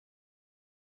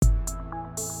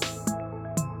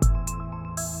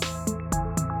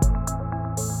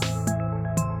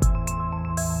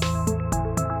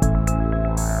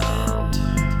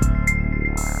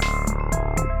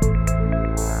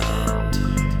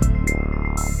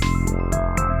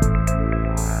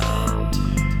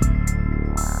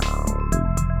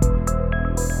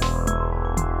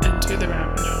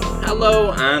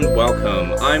and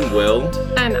welcome. I'm Will.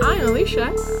 And I'm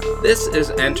Alicia. This is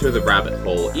Enter the Rabbit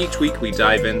Hole. Each week we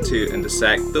dive into and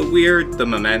dissect the weird, the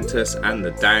momentous, and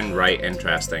the downright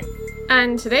interesting.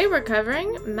 And today we're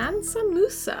covering Mansa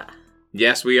Musa.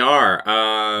 Yes, we are.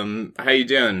 How you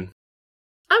doing?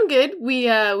 I'm good. We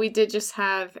did just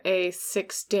have a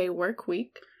 6-day work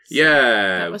week. So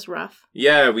Yeah. that was rough.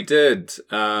 Yeah, we did.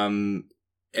 In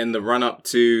the run-up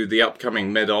to the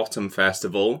upcoming Mid-Autumn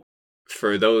Festival,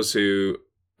 for those who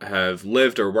have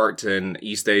lived or worked in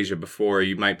East Asia before,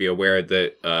 you might be aware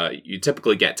that you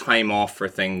typically get time off for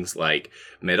things like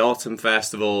Mid-Autumn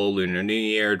Festival, Lunar New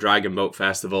Year, Dragon Boat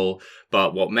Festival.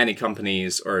 But what many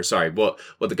companies,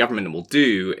 what the government will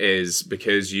do is,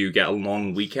 because you get a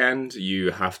long weekend,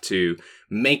 you have to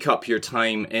make up your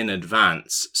time in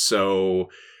advance.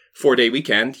 So 4-day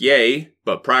weekend, yay,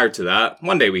 but prior to that,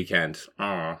 1-day weekend.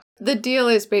 The deal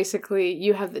is basically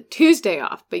you have the Tuesday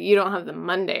off, but you don't have the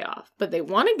Monday off. But they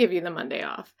want to give you the Monday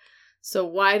off. So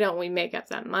why don't we make up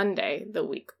that Monday the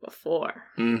week before?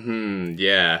 Yeah. Kind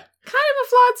of a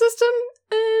flawed system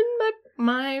in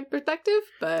my perspective,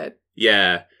 but...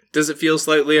 Yeah. Does it feel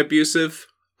slightly abusive?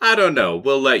 I don't know.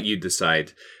 We'll let you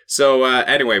decide. So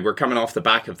anyway, we're coming off the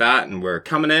back of that, and we're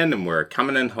coming in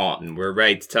hot, and we're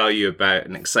ready to tell you about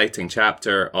an exciting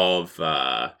chapter of,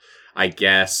 I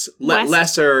guess,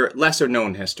 lesser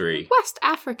known history. West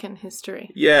African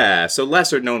history. Yeah, so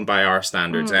lesser known by our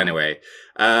standards anyway.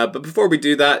 But before we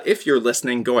do that, if you're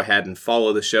listening, go ahead and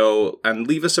follow the show and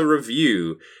leave us a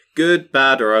review. Good,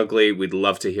 bad, or ugly, we'd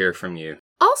love to hear from you.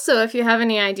 Also, if you have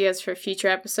any ideas for future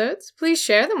episodes, please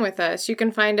share them with us. You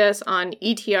can find us on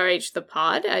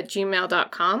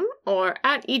etrhthepod@gmail.com or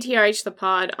at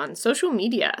etrhthepod on social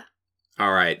media.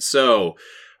 All right, so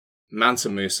Mansa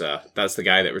Musa, that's the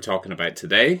guy that we're talking about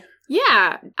today.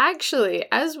 Yeah, actually,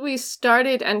 as we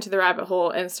started Enter the Rabbit Hole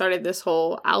and started this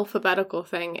whole alphabetical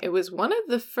thing, it was one of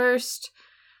the first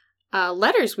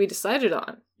letters we decided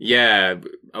on. Yeah,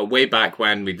 way back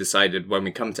when we decided when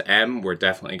we come to M, we're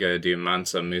definitely going to do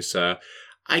Mansa Musa.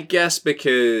 I guess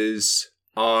because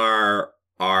our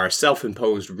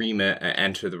self-imposed remit at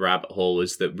Enter the Rabbit Hole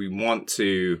is that we want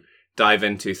to dive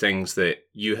into things that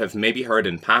you have maybe heard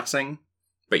in passing,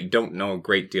 but you don't know a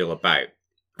great deal about.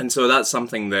 And so that's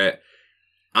something that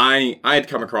I had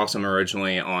come across him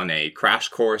originally on a Crash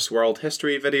Course World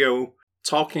History video,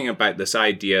 talking about this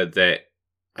idea that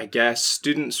I guess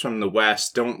students from the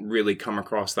West don't really come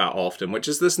across that often, which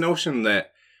is this notion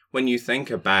that when you think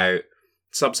about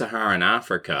sub-Saharan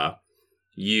Africa,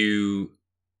 we're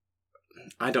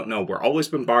always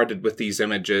bombarded with these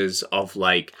images of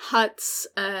like huts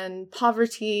and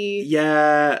poverty.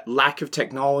 Yeah, lack of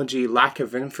technology, lack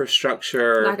of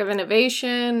infrastructure. Lack of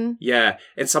innovation. Yeah,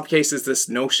 in some cases this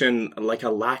notion like a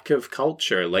lack of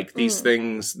culture, like these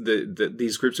things,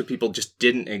 these groups of people just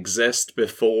didn't exist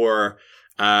before...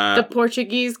 the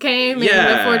Portuguese came in the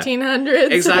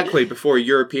 1400s. Exactly, before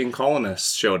European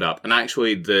colonists showed up. And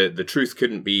actually, the truth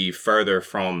couldn't be further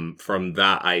from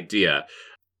that idea.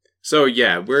 So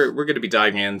yeah, we're going to be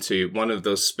diving into one of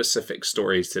those specific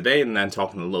stories today and then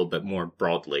talking a little bit more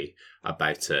broadly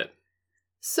about it.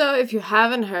 So if you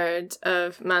haven't heard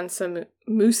of Mansa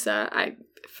Musa,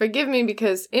 forgive me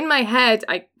because in my head,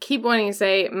 I keep wanting to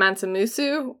say Mansa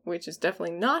Musu, which is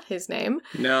definitely not his name.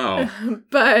 No.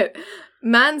 But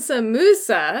Mansa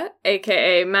Musa,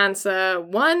 aka Mansa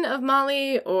I of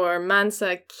Mali or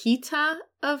Mansa Kita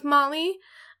of Mali,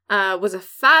 was a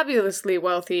fabulously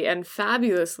wealthy and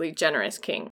fabulously generous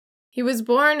king. He was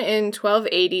born in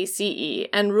 1280 CE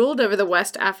and ruled over the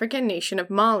West African nation of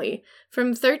Mali from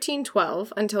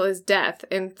 1312 until his death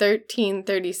in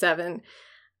 1337.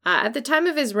 At the time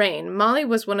of his reign, Mali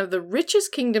was one of the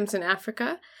richest kingdoms in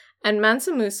Africa, and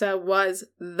Mansa Musa was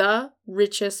the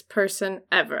richest person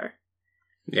ever.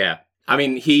 Yeah. I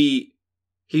mean,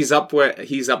 he's up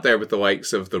there with the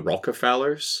likes of the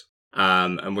Rockefellers.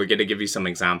 And we're going to give you some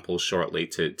examples shortly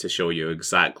to show you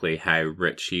exactly how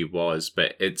rich he was.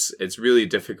 But it's really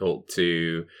difficult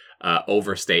to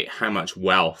overstate how much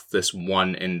wealth this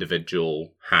one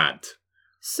individual had.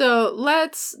 So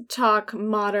let's talk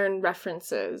modern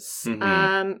references.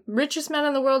 Richest man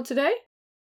in the world today?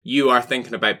 You are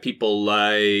thinking about people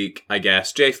like, I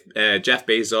guess, Jeff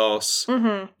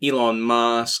Bezos, Elon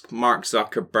Musk, Mark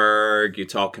Zuckerberg. You're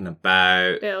talking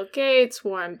about Bill Gates,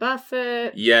 Warren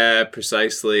Buffett. Yeah,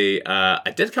 precisely.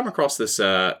 I did come across this.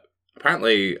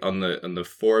 Apparently, on the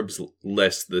Forbes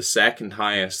list, the second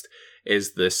highest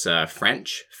is this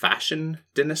French fashion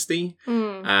dynasty,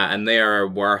 and they are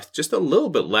worth just a little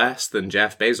bit less than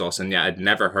Jeff Bezos. And yeah, I'd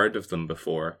never heard of them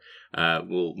before.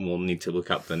 We'll need to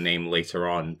look up the name later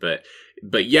on, but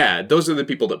yeah, those are the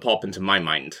people that pop into my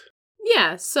mind.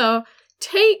 Yeah, so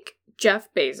take Jeff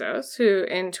Bezos, who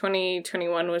in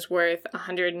 2021 was worth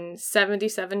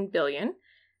 $177 billion.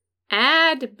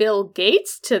 Add Bill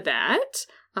Gates to that,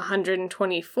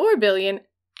 $124 billion,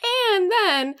 and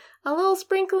then a little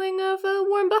sprinkling of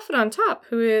Warren Buffett on top,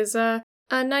 who is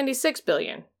 $96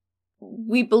 billion.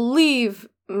 We believe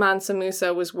Mansa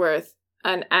Musa was worth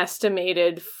an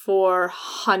estimated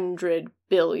 $400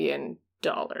 billion.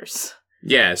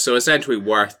 Yeah, so essentially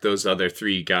worth those other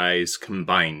three guys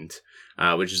combined,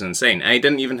 which is insane. And he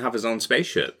didn't even have his own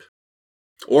spaceship.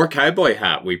 Or cowboy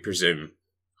hat, we presume.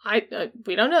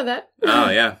 We don't know that. Oh,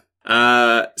 yeah.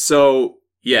 So,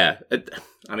 yeah.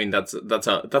 That's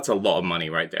a lot of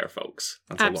money right there, folks.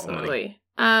 That's Absolutely.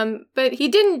 A lot of money. But he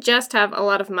didn't just have a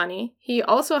lot of money. He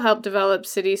also helped develop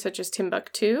cities such as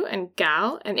Timbuktu and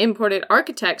Gal and imported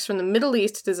architects from the Middle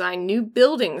East to design new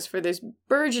buildings for these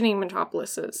burgeoning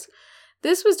metropolises.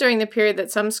 This was during the period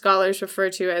that some scholars refer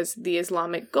to as the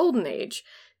Islamic Golden Age.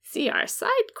 See our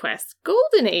side quest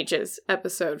Golden Ages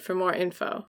episode for more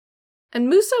info. And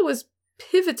Musa was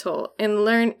pivotal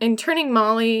in turning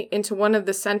Mali into one of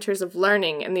the centers of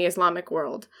learning in the Islamic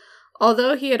world.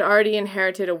 Although he had already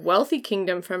inherited a wealthy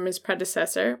kingdom from his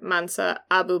predecessor, Mansa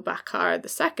Abu Bakr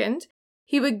II,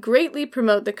 he would greatly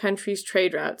promote the country's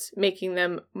trade routes, making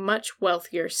them much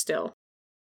wealthier still.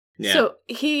 Yeah. So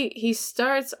he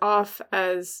starts off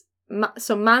as...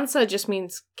 So Mansa just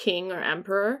means king or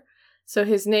emperor. So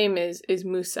his name is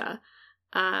Musa.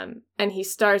 And he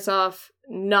starts off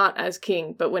not as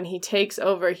king, but when he takes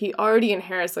over, he already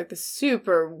inherits like the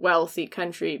super wealthy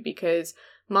country because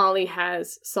Mali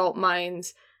has salt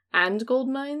mines and gold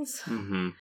mines. Mm-hmm.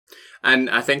 And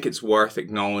I think it's worth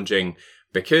acknowledging,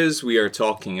 because we are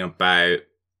talking about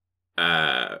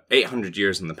 800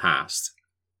 years in the past,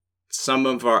 some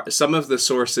of the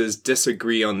sources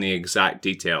disagree on the exact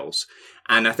details.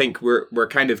 And I think we're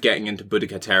kind of getting into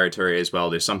Boudica territory as well.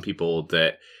 There's some people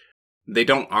that they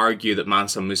don't argue that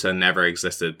Mansa Musa never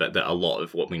existed, but that a lot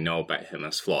of what we know about him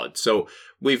is flawed. So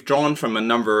we've drawn from a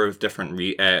number of different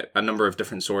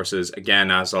sources.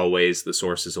 Again, as always, the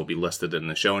sources will be listed in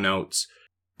the show notes.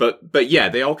 But yeah,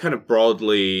 they all kind of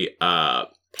broadly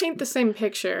paint the same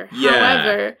picture. Yeah.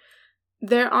 However,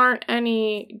 there aren't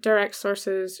any direct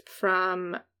sources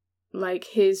from like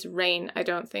his reign, I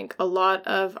don't think. A lot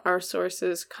of our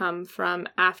sources come from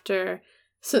after.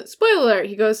 So, spoiler alert,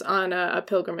 he goes on a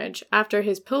pilgrimage. After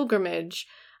his pilgrimage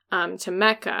to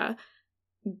Mecca,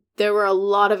 there were a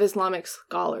lot of Islamic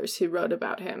scholars who wrote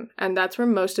about him. And that's where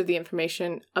most of the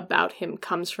information about him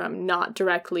comes from, not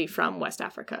directly from West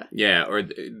Africa. Yeah, or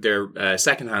they're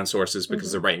secondhand sources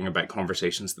because they're writing about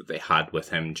conversations that they had with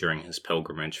him during his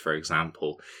pilgrimage, for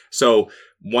example. So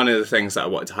one of the things that I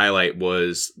wanted to highlight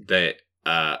was that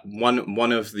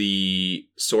one of the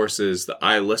sources that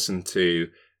I listened to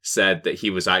said that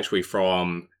he was actually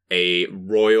from a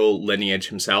royal lineage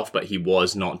himself, but he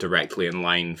was not directly in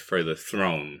line for the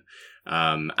throne.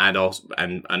 And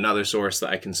another source that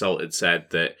I consulted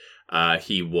said that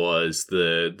he was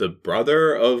the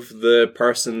brother of the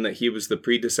person that he was the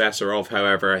predecessor of.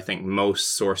 However, I think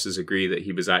most sources agree that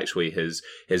he was actually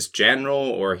his general,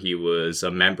 or he was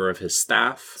a member of his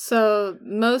staff. So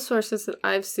most sources that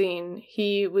I've seen,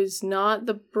 he was not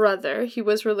the brother. He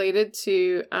was related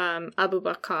to Abu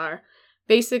Bakr.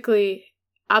 Basically,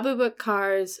 Abu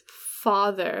Bakr's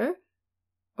father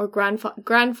or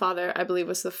grandfather, I believe,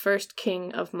 was the first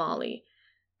king of Mali.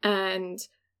 And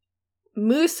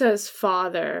Musa's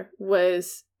father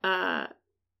was the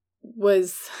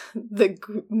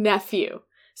nephew.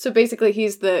 So basically,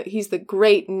 he's the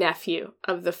great nephew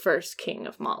of the first king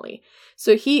of Mali.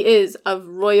 So he is of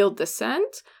royal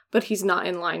descent, but he's not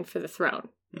in line for the throne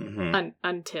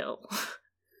until.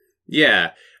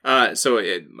 Yeah. So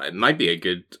it might be a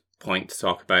good point to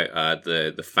talk about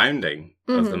the founding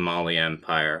of the Mali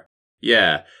Empire.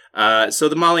 Yeah. So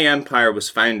the Mali Empire was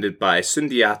founded by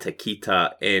Sundiata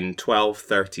Keita in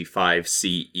 1235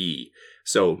 CE.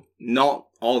 So not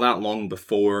all that long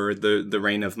before the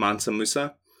reign of Mansa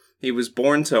Musa. He was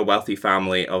born to a wealthy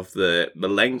family of the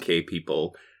Malenke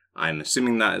people. I'm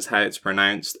assuming that is how it's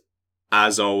pronounced.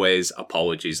 As always,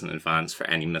 apologies in advance for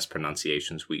any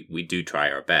mispronunciations. We do try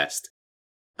our best.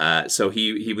 So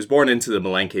he was born into the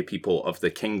Malenke people of the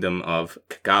kingdom of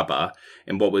Kagaba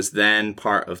in what was then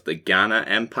part of the Ghana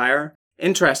Empire.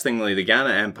 Interestingly, the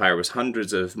Ghana Empire was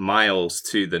hundreds of miles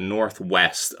to the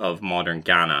northwest of modern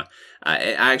Ghana.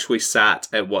 It actually sat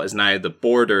at what is now the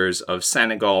borders of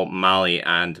Senegal, Mali,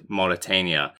 and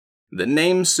Mauritania. The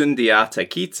name Sundiata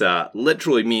Keita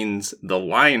literally means the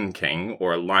Lion King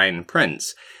or Lion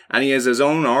Prince, and he has his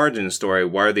own origin story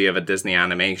worthy of a Disney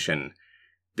animation.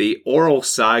 The oral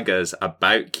sagas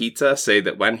about Kita say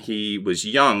that when he was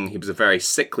young, he was a very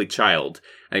sickly child,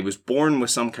 and he was born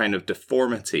with some kind of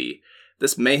deformity.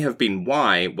 This may have been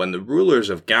why, when the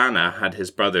rulers of Ghana had his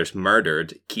brothers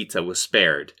murdered, Kita was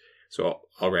spared. So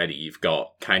already you've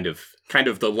got kind of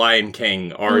the Lion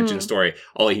King origin story.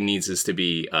 All he needs is to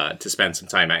be to spend some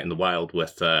time out in the wild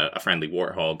with a friendly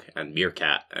warthog and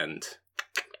meerkat, and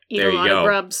there you go. Eat a lot of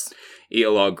grubs. Eat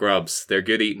a lot of grubs. They're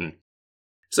good eating.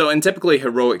 So in typically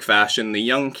heroic fashion, the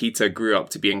young Kita grew up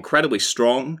to be incredibly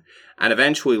strong and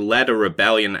eventually led a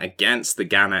rebellion against the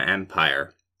Ghana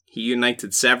Empire. He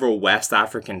united several West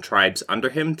African tribes under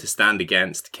him to stand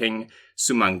against King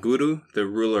Sumanguru, the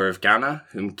ruler of Ghana,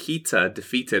 whom Kita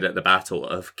defeated at the Battle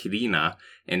of Kirina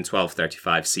in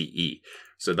 1235 CE.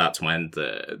 So that's when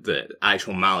the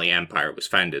actual Mali Empire was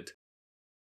founded.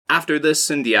 After this,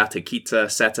 Sundiata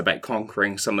Keita set about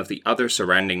conquering some of the other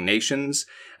surrounding nations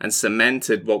and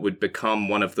cemented what would become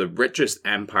one of the richest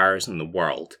empires in the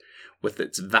world. With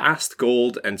its vast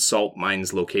gold and salt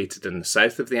mines located in the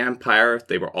south of the empire,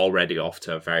 they were already off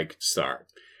to a very good start.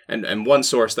 And one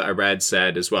source that I read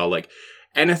said as well, like,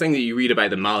 anything that you read about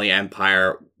the Mali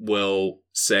Empire will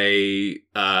say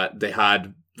they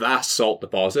had vast salt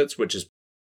deposits, which is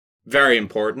very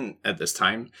important at this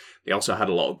time. They also had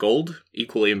a lot of gold,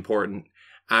 equally important.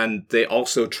 And they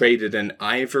also traded in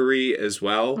ivory as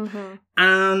well.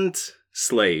 And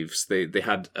slaves. They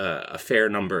had a fair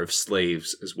number of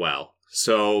slaves as well.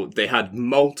 So they had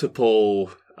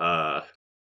multiple...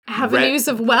 avenues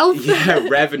of wealth? Yeah,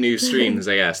 revenue streams,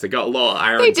 I guess. They got a lot of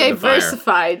irons They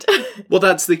diversified. In the fire. Well,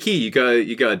 that's the key. You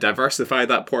gotta diversify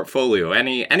that portfolio.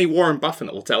 Any Warren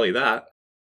Buffett will tell you that.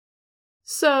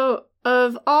 So,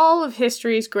 of all of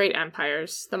history's great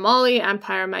empires, the Mali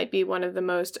Empire might be one of the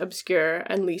most obscure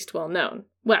and least well known.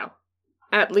 Well,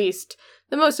 at least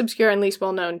the most obscure and least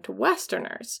well known to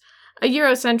Westerners. A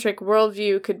Eurocentric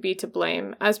worldview could be to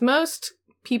blame, as most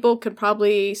people could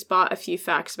probably spot a few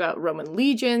facts about Roman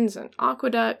legions and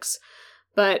aqueducts,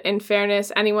 but in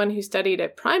fairness, anyone who studied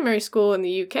at primary school in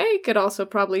the UK could also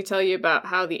probably tell you about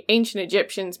how the ancient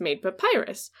Egyptians made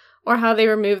papyrus, or how they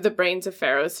removed the brains of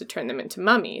pharaohs to turn them into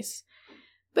mummies.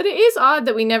 But it is odd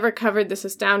that we never covered this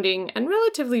astounding and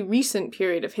relatively recent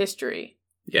period of history.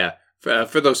 Yeah,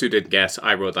 for those who didn't guess,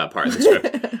 I wrote that part of the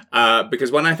script.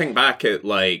 Because when I think back at,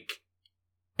 like,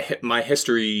 my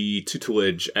history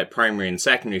tutelage at primary and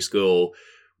secondary school,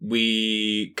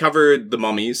 we covered the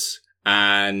mummies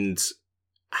and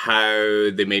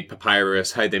how they made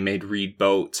papyrus, how they made reed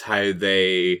boats, how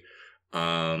they,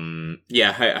 how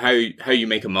you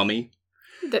make a mummy.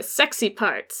 The sexy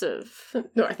parts of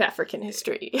North African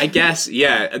history. I guess,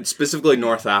 yeah, specifically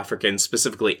North African,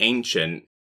 specifically ancient.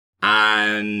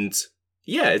 And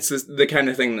yeah, it's the kind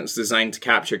of thing that's designed to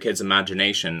capture kids'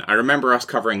 imagination. I remember us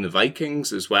covering the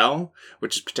Vikings as well,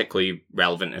 which is particularly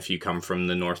relevant if you come from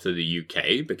the north of the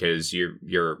UK, because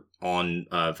you're on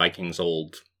Vikings'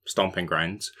 old stomping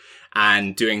grounds,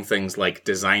 and doing things like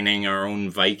designing our own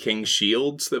Viking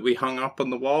shields that we hung up on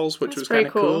the walls, which was kind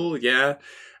of cool. Yeah.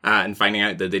 And finding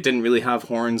out that they didn't really have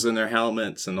horns in their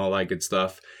helmets and all that good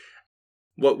stuff.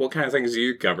 What kind of things do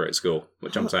you cover at school?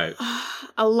 What jumps out?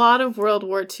 A lot of World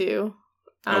War II.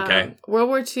 Okay. World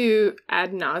War II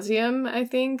ad nauseum, I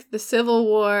think. The Civil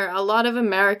War, a lot of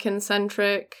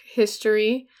American-centric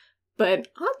history. But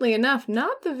oddly enough,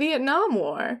 not the Vietnam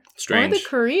War. Strange. Or the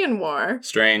Korean War.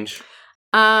 Strange.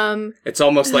 It's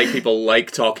almost like people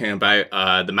like talking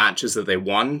about the matches that they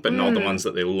won, but not the ones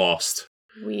that they lost.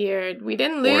 Weird. We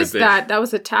didn't lose that. That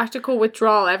was a tactical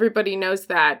withdrawal. Everybody knows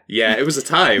that. Yeah, it was a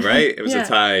tie, right? It was a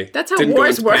tie. That's how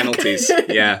wars work. Penalties.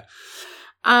 Yeah.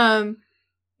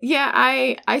 Yeah,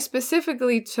 I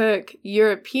specifically took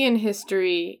European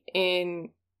history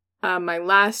in my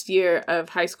last year of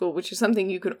high school, which is something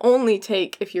you could only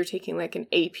take if you're taking like an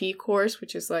AP course,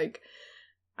 which is like,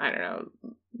 I don't know,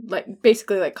 like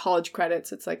basically like college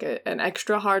credits. It's like an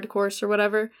extra hard course or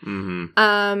whatever.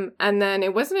 Mm-hmm. And then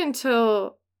it wasn't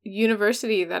until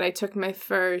university that I took my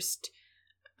first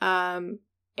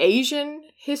Asian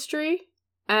history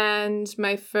and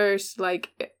my first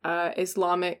like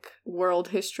Islamic world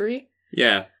history.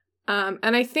 Yeah.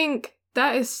 And I think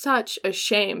that is such a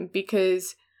shame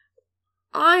because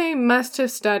I must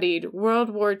have studied World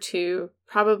War II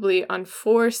probably on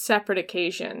 4 separate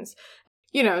occasions.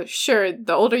 You know, sure,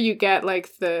 the older you get,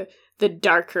 like, the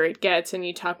darker it gets, and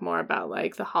you talk more about,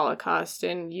 like, the Holocaust,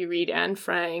 and you read Anne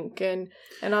Frank, and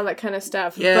all that kind of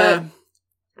stuff. Yeah.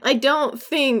 But I don't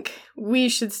think we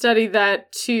should study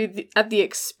that at the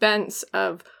expense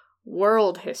of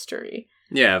world history.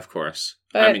 Yeah, of course.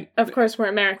 But, I mean, of course, we're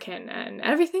American, and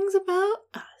everything's about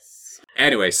us.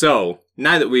 Anyway, so,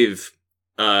 now that we've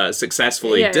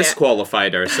successfully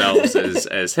disqualified ourselves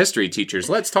as history teachers.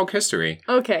 Let's talk history.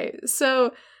 Okay,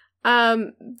 so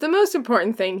the most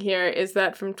important thing here is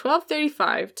that from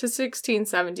 1235 to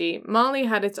 1670, Mali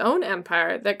had its own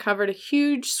empire that covered a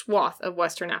huge swath of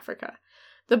Western Africa.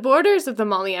 The borders of the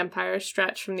Mali Empire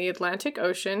stretched from the Atlantic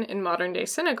Ocean in modern-day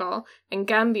Senegal and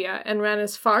Gambia and ran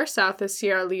as far south as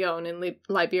Sierra Leone in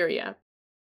Liberia.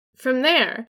 From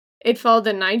there, it followed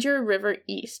the Niger River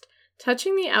east,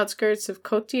 touching the outskirts of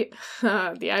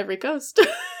the Ivory Coast.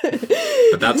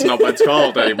 But that's not what it's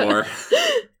called anymore.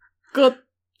 Côte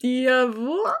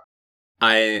d'Ivoire?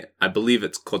 I believe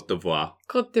it's Côte d'Ivoire.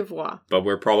 Côte d'Ivoire. But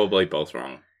we're probably both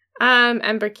wrong.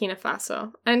 And Burkina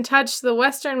Faso, and touched the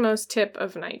westernmost tip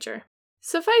of Niger.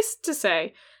 Suffice to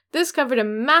say, this covered a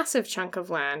massive chunk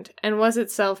of land, and was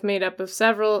itself made up of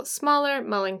several smaller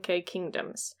Malinke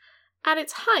kingdoms. At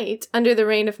its height, under the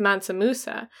reign of Mansa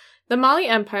Musa, the Mali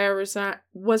Empire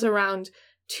was around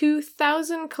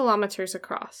 2,000 kilometers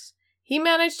across. He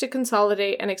managed to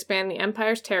consolidate and expand the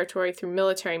empire's territory through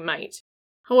military might.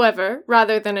 However,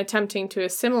 rather than attempting to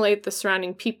assimilate the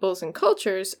surrounding peoples and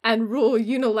cultures and rule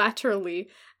unilaterally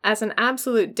as an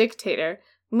absolute dictator,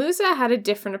 Musa had a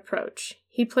different approach.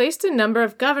 He placed a number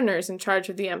of governors in charge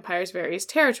of the empire's various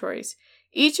territories.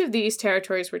 Each of these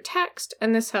territories were taxed,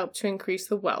 and this helped to increase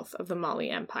the wealth of the Mali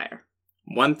Empire.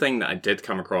 One thing that I did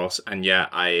come across, and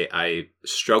I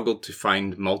struggled to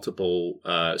find multiple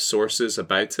sources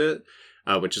about it,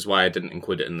 which is why I didn't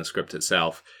include it in the script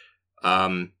itself.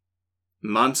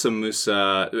 Mansa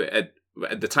Musa,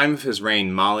 at the time of his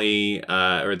reign, Mali,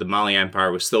 or the Mali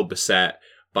Empire, was still beset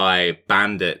by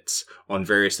bandits on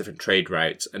various different trade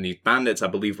routes. And these bandits, I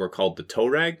believe, were called the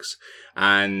Tuaregs.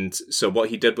 And so what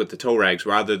he did with the Tuaregs,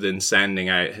 rather than sending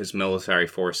out his military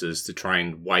forces to try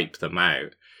and wipe them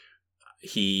out,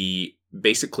 he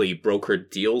basically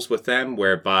brokered deals with them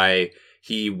whereby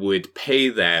he would pay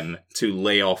them to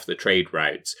lay off the trade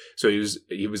routes. So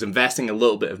he was investing a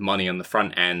little bit of money on the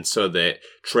front end so that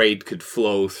trade could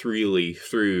flow freely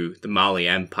through the Mali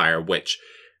Empire, which,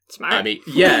 smart. I mean,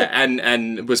 yeah,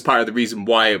 and was part of the reason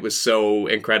why it was so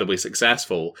incredibly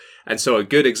successful. And so a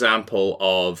good example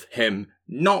of him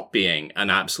not being an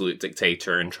absolute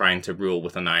dictator and trying to rule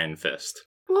with an iron fist.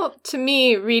 Well, to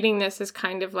me, reading this is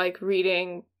kind of like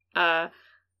reading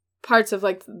parts of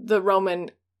like the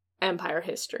Roman Empire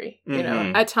history. You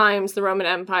know, at times the Roman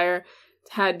Empire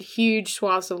had huge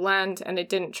swaths of land, and it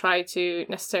didn't try to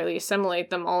necessarily assimilate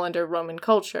them all under Roman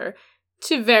culture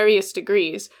to various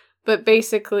degrees. But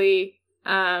basically,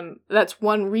 that's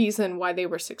one reason why they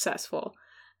were successful,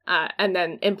 and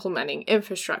then implementing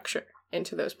infrastructure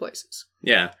into those places.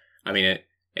 Yeah, I mean,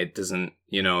 it doesn't,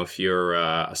 you know, if you're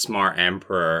a smart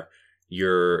emperor,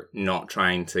 you're not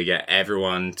trying to get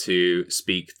everyone to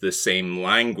speak the same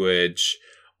language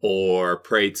or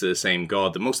pray to the same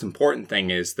god. The most important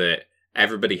thing is that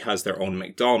everybody has their own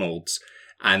McDonald's,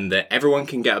 and that everyone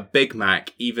can get a Big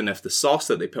Mac even if the sauce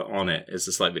that they put on it is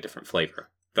a slightly different flavor.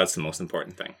 That's the most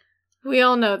important thing. We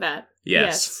all know that.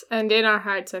 Yes. And in our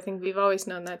hearts, I think we've always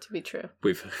known that to be true.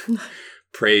 We've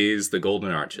praised the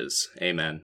Golden Arches.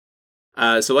 Amen.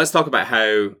 So let's talk about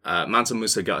how Mansa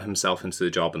Musa got himself into the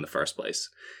job in the first place.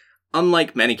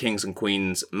 Unlike many kings and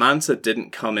queens, Mansa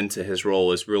didn't come into his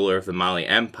role as ruler of the Mali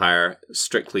Empire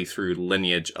strictly through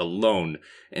lineage alone.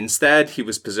 Instead, he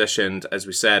was positioned, as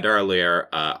we said earlier,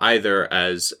 either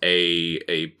as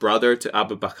a brother to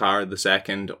Abu Bakr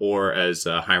II or as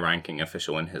a high-ranking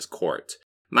official in his court.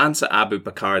 Mansa Abu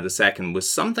Bakr II was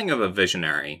something of a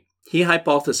visionary. He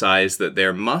hypothesized that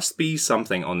there must be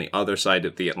something on the other side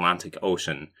of the Atlantic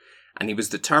Ocean, and he was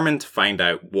determined to find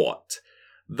out what.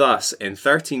 Thus, in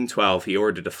 1312, he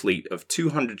ordered a fleet of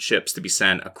 200 ships to be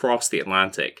sent across the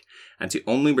Atlantic, and to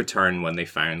only return when they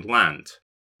found land.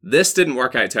 This didn't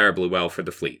work out terribly well for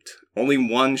the fleet. Only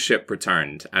one ship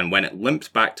returned, and when it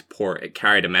limped back to port, it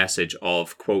carried a message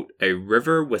of, quote, a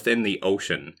river within the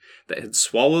ocean that had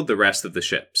swallowed the rest of the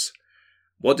ships.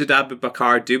 What did Abu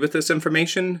Bakr do with this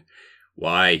information?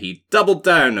 Why, he doubled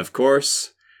down, of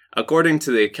course. According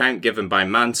to the account given by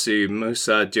Mansa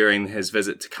Musa during his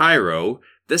visit to Cairo,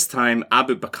 this time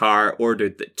Abu Bakr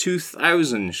ordered that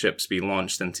 2,000 ships be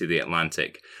launched into the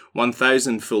Atlantic,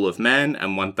 1,000 full of men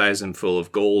and 1,000 full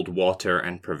of gold, water,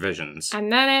 and provisions.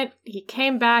 And then he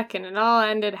came back and it all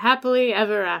ended happily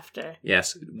ever after.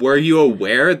 Yes. Were you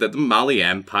aware that the Mali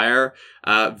Empire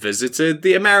visited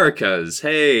the Americas?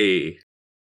 Hey.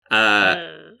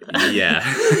 Yeah.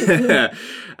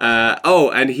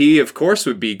 And he, of course,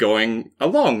 would be going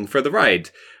along for the ride.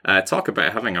 Talk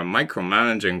about having a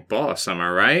micromanaging boss, am I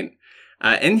right?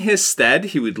 In his stead,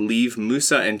 he would leave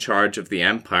Musa in charge of the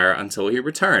empire until he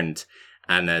returned.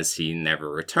 And as he never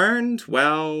returned,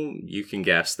 well, you can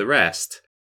guess the rest.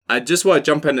 I just want to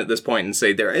jump in at this point and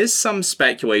say there is some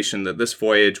speculation that this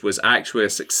voyage was actually a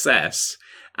success,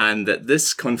 and that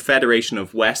this confederation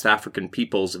of West African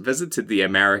peoples visited the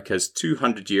Americas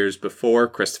 200 years before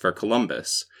Christopher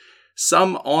Columbus.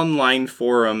 Some online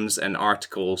forums and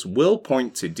articles will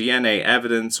point to DNA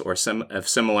evidence or of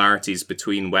similarities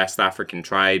between West African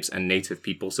tribes and native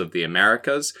peoples of the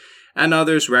Americas, and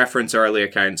others reference early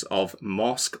accounts of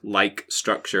mosque-like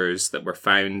structures that were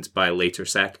found by later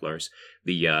settlers.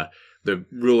 The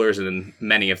rulers and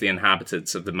many of the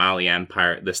inhabitants of the Mali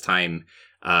Empire at this time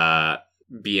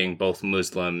being both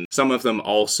Muslim. Some of them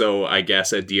also, I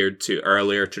guess, adhered to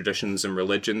earlier traditions and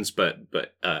religions, but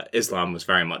Islam was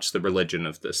very much the religion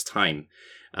of this time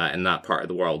in that part of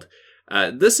the world.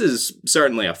 This is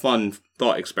certainly a fun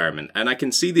thought experiment, and I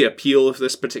can see the appeal of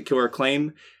this particular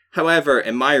claim. However,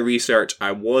 in my research,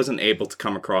 I wasn't able to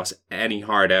come across any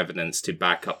hard evidence to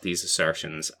back up these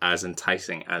assertions, as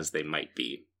enticing as they might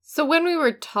be. So when we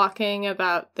were talking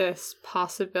about this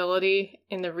possibility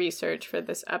in the research for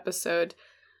this episode,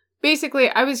 basically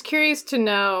I was curious to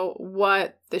know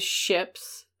what the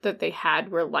ships that they had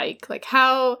were like. Like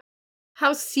how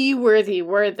seaworthy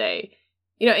were they?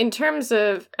 You know, in terms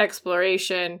of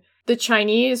exploration, the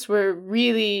Chinese were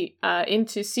really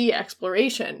into sea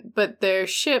exploration, but their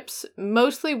ships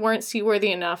mostly weren't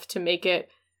seaworthy enough to make it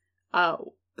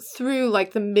through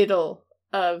like the middle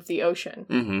of the ocean.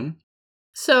 Mm-hmm.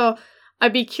 So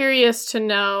I'd be curious to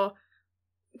know,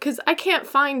 because I can't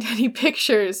find any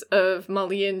pictures of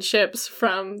Malian ships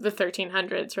from the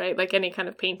 1300s, right? Like any kind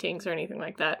of paintings or anything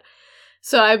like that.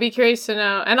 So I'd be curious to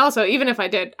know. And also, even if I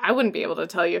did, I wouldn't be able to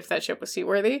tell you if that ship was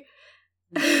seaworthy.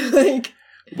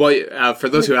 Well, for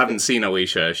those who haven't seen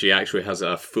Alicia, she actually has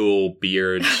a full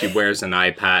beard. She wears an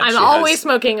eye patch. I'm always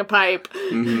smoking a pipe.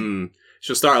 Mm-hmm.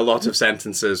 She'll start a lot of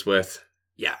sentences with,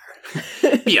 "Yeah,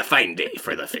 be a fine day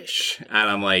for the fish." And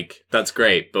I'm like, that's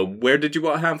great, but where did you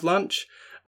want to have lunch?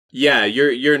 Yeah,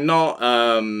 you're not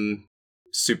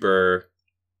super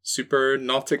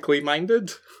nautically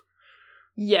minded?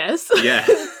 Yes. Yeah.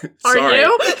 Are Sorry.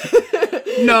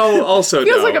 you? No, also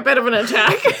Feels no. like a bit of an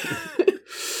attack.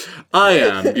 I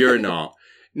am, you're not.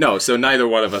 No, so neither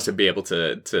one of us would be able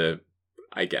to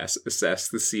I guess assess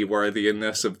the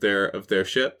seaworthiness of their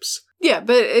ships. Yeah,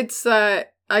 but it's I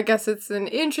guess it's an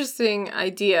interesting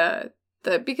idea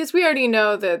that, because we already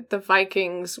know that the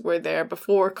Vikings were there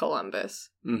before Columbus,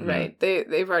 Mm-hmm. right?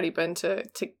 They've already been to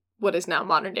what is now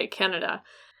modern day Canada.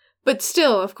 But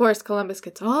still, of course, Columbus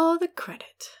gets all the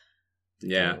credit.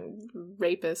 Yeah.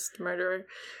 Rapist, murderer.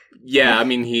 Yeah, I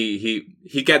mean,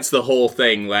 he gets the whole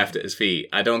thing left at his feet.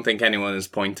 I don't think anyone is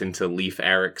pointing to Leif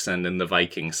Erikson and the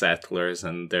Viking settlers,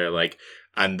 and they're like,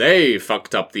 and they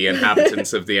fucked up the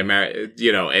inhabitants of the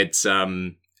You know,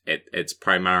 it's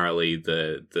primarily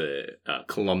the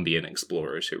Colombian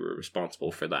explorers who were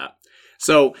responsible for that.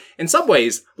 So, in some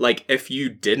ways, like, if you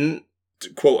didn't,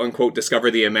 quote-unquote, discover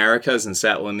the Americas and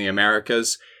settle in the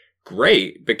Americas,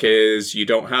 great, because you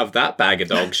don't have that bag of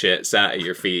dog shit sat at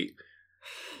your feet.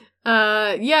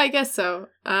 Yeah, I guess so.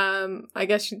 I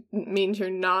guess it means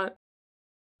you're not,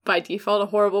 by default, a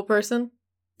horrible person.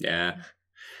 Yeah.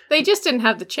 They just didn't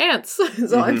have the chance,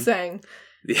 is all I'm saying.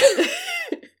 Yeah.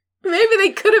 Maybe they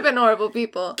could have been horrible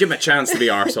people. Give them a chance to be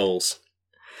arseholes.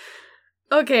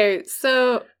 Okay,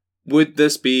 so... Would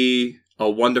this be a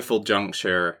wonderful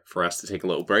juncture for us to take a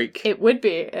little break? It would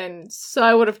be, and so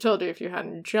I would have told you if you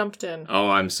hadn't jumped in.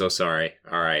 Oh, I'm so sorry.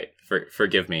 All right.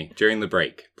 Forgive me. During the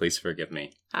break, please forgive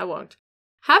me. I won't.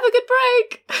 Have a good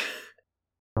break!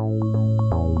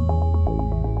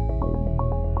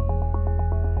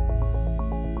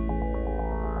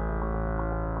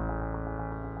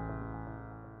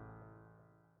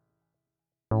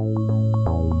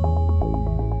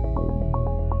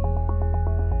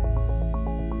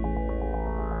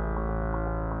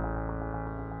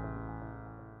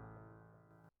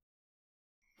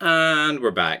 And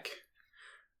we're back.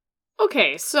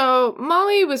 Okay, so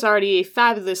Mali was already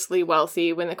fabulously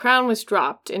wealthy when the crown was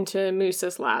dropped into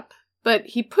Musa's lap, but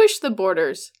he pushed the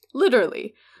borders,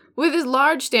 literally. With his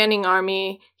large standing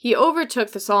army, he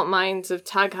overtook the salt mines of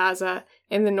Taghaza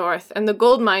in the north and the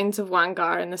gold mines of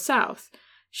Wangar in the south.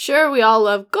 Sure, we all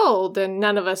love gold, and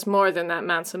none of us more than that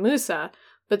Mansa Musa,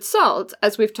 but salt,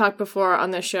 as we've talked before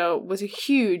on the show, was a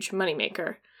huge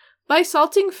moneymaker. By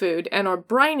salting food and or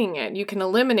brining it, you can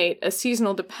eliminate a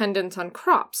seasonal dependence on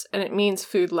crops, and it means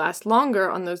food lasts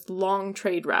longer on those long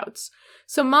trade routes.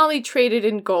 So Mali traded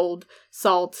in gold,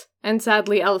 salt, and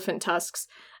sadly elephant tusks,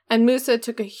 and Musa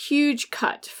took a huge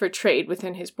cut for trade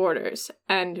within his borders.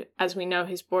 And as we know,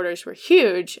 his borders were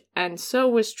huge, and so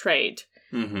was trade.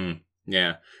 Mm-hmm.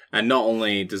 Yeah. And not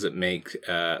only does it make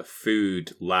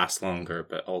food last longer,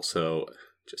 but also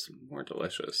just more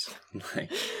delicious.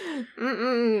 Like,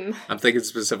 I'm thinking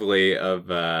specifically of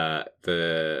the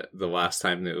last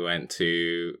time that we went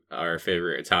to our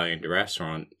favorite Italian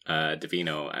restaurant,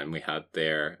 Divino, and we had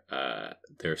their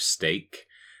steak,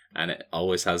 and it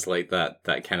always has like that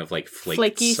kind of like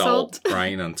Flaky salt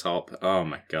brine on top. Oh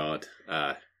my god!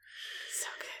 So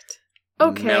good.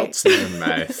 Okay, melts in your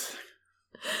mouth.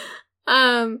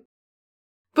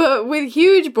 But with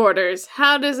huge borders,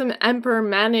 how does an emperor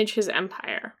manage his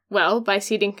empire? Well, by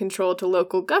ceding control to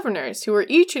local governors, who were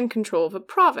each in control of a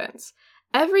province.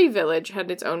 Every village had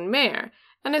its own mayor,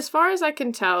 and as far as I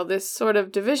can tell, this sort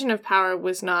of division of power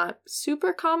was not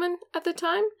super common at the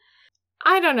time.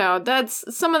 I don't know, that's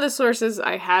some of the sources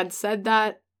I had said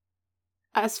that.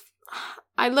 As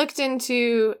I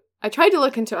tried to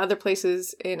look into other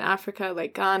places in Africa,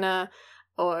 like Ghana,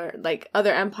 or like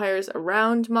other empires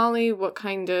around Mali. What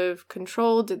kind of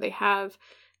control did they have?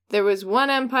 There was one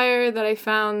empire that I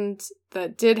found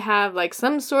that did have like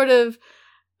some sort of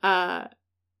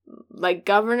like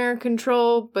governor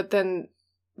control, but then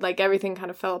like everything kind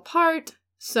of fell apart.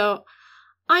 So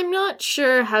I'm not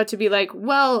sure how to be like,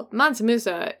 well, Mansa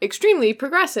Musa, extremely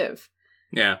progressive.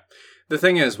 Yeah. The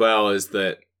thing as well is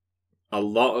that a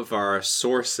lot of our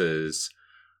sources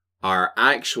are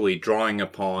actually drawing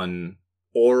upon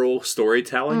oral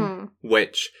storytelling,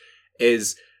 which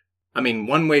is, I mean,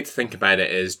 one way to think about it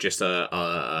is just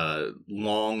a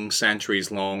long,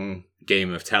 centuries-long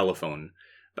game of telephone.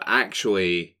 But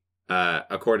actually,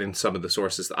 according to some of the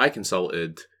sources that I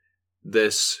consulted,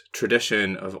 this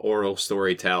tradition of oral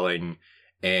storytelling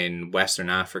in Western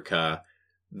Africa,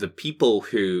 the people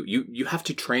who, you have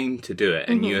to train to do it,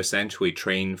 and you essentially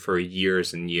train for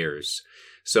years and years.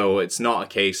 So it's not a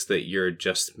case that you're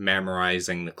just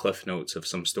memorizing the cliff notes of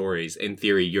some stories. In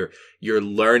theory, you're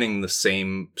learning the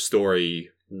same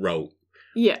story rote.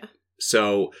 Yeah.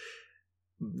 So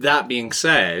that being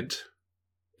said,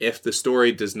 if the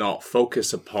story does not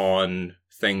focus upon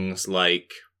things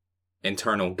like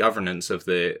internal governance of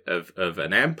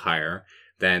an empire,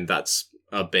 then that's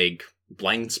a big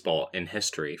blind spot in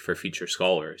history for future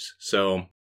scholars. So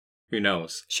who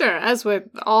knows? Sure, as with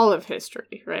all of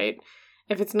history, right?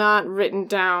 If it's not written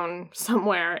down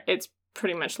somewhere, it's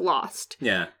pretty much lost.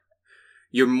 Yeah.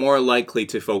 You're more likely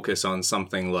to focus on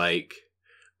something like,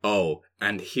 oh,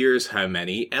 and here's how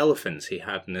many elephants he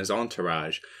had in his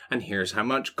entourage, and here's how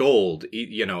much gold,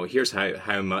 here's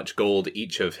how much gold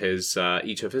each of his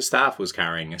staff was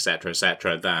carrying,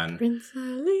 etc., than Prince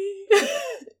Ali.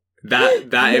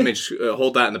 that image,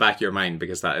 hold that in the back of your mind,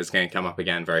 because that is going to come up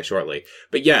again very shortly.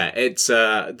 But yeah, it's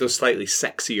those slightly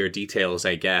sexier details,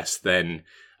 I guess, than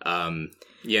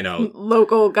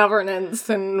local governance,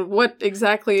 and what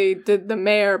exactly did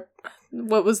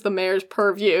what was the mayor's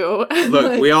purview?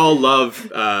 Look, we all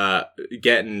love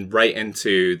getting right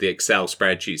into the Excel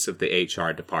spreadsheets of the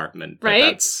HR department,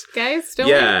 right? Guys, don't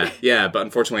yeah, but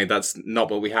unfortunately that's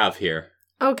not what we have here.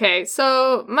 Okay,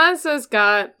 so Mansa's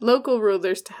got local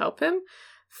rulers to help him,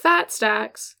 fat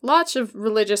stacks, lots of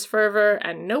religious fervor,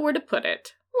 and nowhere to put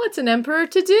it. What's an emperor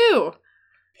to do?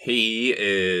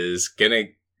 He's gonna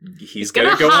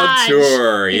go on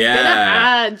tour. He's gonna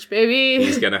Hajj, baby.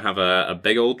 He's gonna have a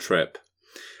big old trip.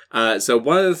 So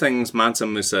one of the things Mansa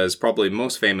Musa is probably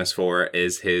most famous for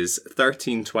is his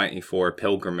 1324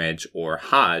 pilgrimage or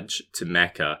Hajj to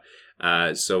Mecca.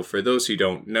 So for those who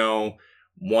don't know,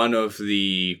 one of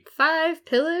the 5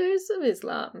 pillars of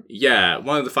Islam. Yeah,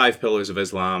 one of the 5 pillars of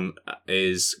Islam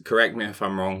is, correct me if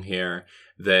I'm wrong here,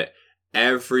 that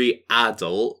every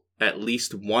adult, at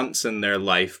least once in their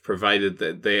life, provided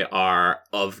that they are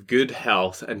of good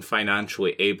health and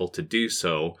financially able to do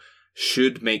so,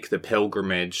 should make the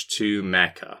pilgrimage to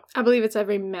Mecca. I believe it's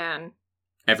every man.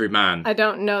 Every man. I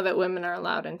don't know that women are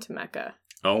allowed into Mecca.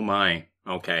 Oh my.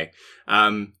 Okay.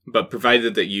 But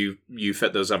provided that you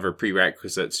fit those other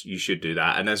prerequisites, you should do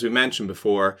that. And as we mentioned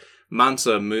before,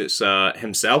 Mansa Musa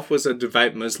himself was a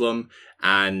devout Muslim,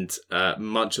 and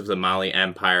much of the Mali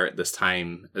Empire at this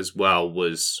time as well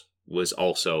was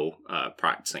also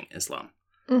practicing Islam.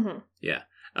 Mm-hmm. Yeah.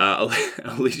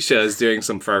 Alicia is doing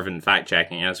some fervent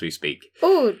fact-checking as we speak.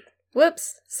 Oh,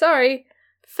 whoops. Sorry.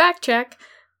 Fact check.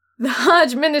 The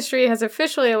Hajj ministry has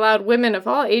officially allowed women of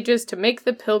all ages to make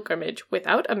the pilgrimage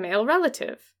without a male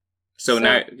relative. So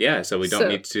we don't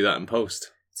need to do that in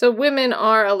post. So women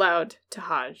are allowed to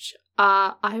Hajj.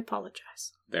 I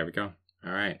apologize. There we go.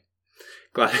 All right.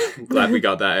 Glad we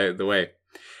got that out of the way.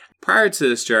 Prior to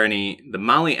this journey, the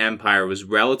Mali Empire was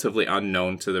relatively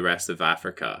unknown to the rest of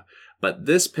Africa. But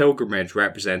this pilgrimage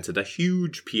represented a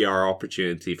huge PR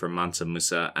opportunity for Mansa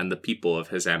Musa and the people of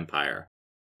his empire.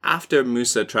 After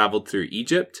Musa traveled through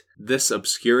Egypt, this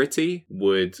obscurity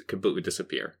would completely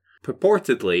disappear.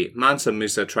 Purportedly, Mansa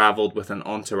Musa traveled with an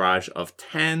entourage of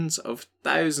tens of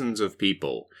thousands of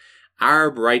people.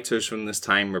 Arab writers from this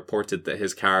time reported that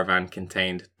his caravan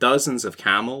contained dozens of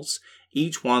camels,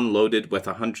 each one loaded with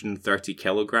 130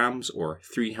 kilograms or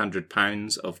 300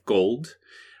 pounds of gold.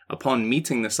 Upon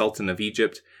meeting the Sultan of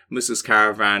Egypt, Musa's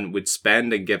caravan would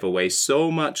spend and give away so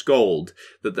much gold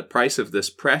that the price of this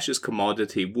precious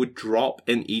commodity would drop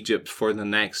in Egypt for the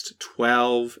next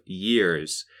 12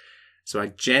 years. So I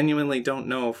genuinely don't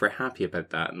know if we're happy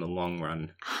about that in the long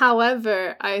run.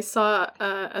 However, I saw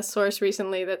a source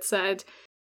recently that said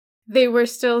they were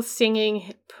still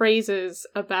singing praises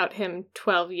about him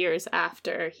 12 years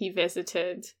after he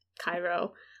visited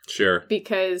Cairo. Sure.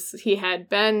 Because he had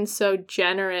been so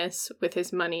generous with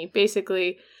his money.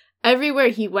 Basically, everywhere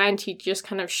he went, he just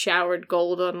kind of showered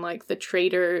gold on, like, the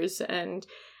traders, and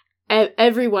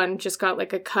everyone just got,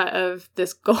 like, a cut of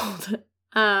this gold.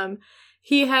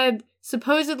 He had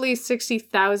supposedly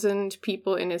 60,000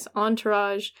 people in his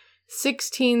entourage.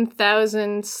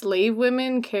 16,000 slave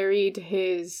women carried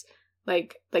his,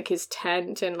 like his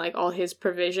tent and, like, all his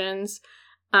provisions.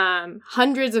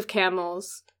 Hundreds of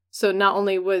camels. So not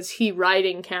only was he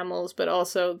riding camels, but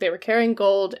also they were carrying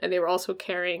gold, and they were also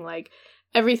carrying, like,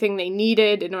 everything they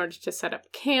needed in order to set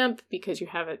up camp, because you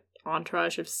have an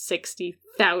entourage of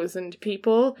 60,000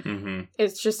 people. Mm-hmm.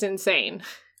 It's just insane.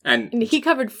 And he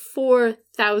covered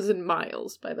 4,000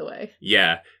 miles, by the way.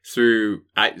 Yeah, through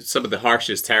some of the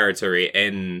harshest territory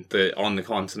on the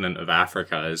continent of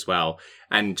Africa as well.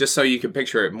 And just so you can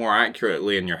picture it more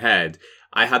accurately in your head,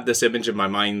 I had this image in my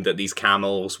mind that these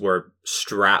camels were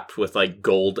strapped with, like,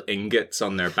 gold ingots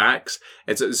on their backs.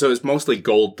 So it's mostly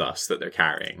gold dust that they're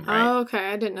carrying, right? Oh, okay.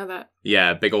 I didn't know that.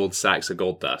 Yeah, big old sacks of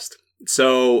gold dust.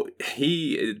 So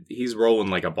he's rolling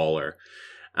like a baller.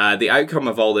 The outcome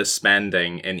of all this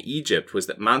spending in Egypt was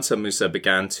that Mansa Musa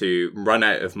began to run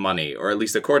out of money, or at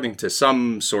least according to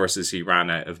some sources he ran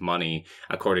out of money.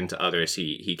 According to others,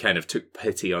 he kind of took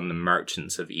pity on the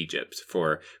merchants of Egypt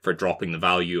for dropping the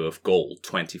value of gold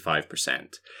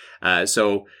 25%.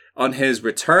 So on his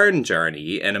return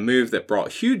journey, in a move that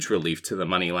brought huge relief to the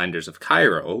moneylenders of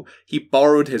Cairo, he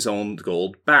borrowed his own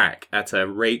gold back at a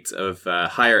rate of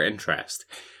higher interest,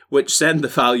 which sent the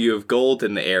value of gold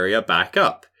in the area back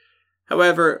up.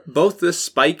 However, both this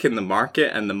spike in the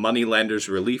market and the moneylenders'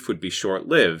 relief would be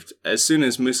short-lived. As soon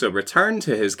as Musa returned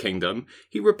to his kingdom,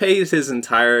 he repaid his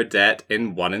entire debt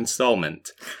in one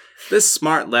installment. This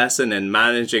smart lesson in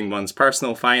managing one's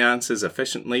personal finances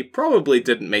efficiently probably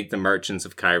didn't make the merchants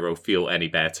of Cairo feel any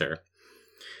better.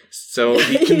 So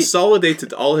he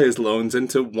consolidated all his loans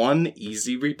into one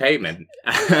easy repayment.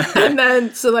 And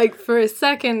then, so, like, for a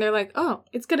second, they're like, oh,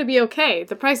 it's going to be okay.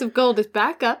 The price of gold is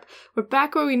back up. We're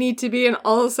back where we need to be. And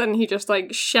all of a sudden, he just,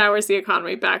 like, showers the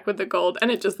economy back with the gold. And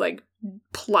it just, like,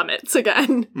 plummets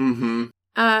again. Mm-hmm.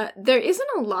 There isn't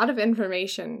a lot of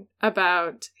information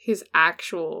about his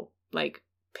actual, like,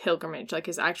 pilgrimage, like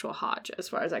his actual Hajj, as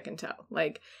far as I can tell.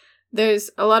 Like, there's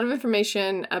a lot of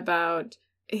information about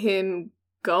him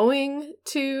going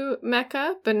to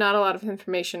Mecca, but not a lot of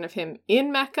information of him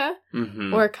in Mecca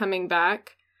or coming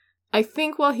back. I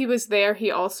think while he was there,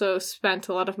 he also spent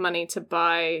a lot of money to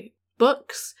buy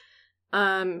books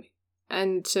and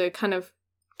to kind of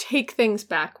take things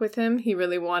back with him. He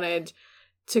really wanted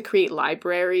to create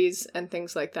libraries and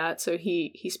things like that. So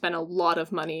he spent a lot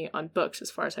of money on books,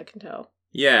 as far as I can tell.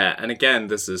 Yeah, and again,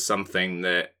 this is something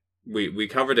that we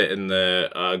covered it in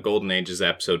the Golden Ages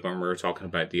episode when we were talking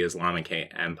about the Islamic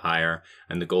Empire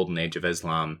and the Golden Age of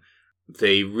Islam.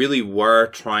 They really were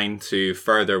trying to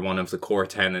further one of the core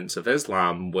tenets of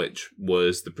Islam, which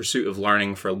was the pursuit of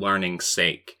learning for learning's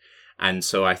sake. And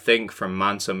so I think from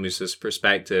Mansa Musa's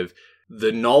perspective,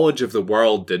 the knowledge of the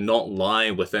world did not lie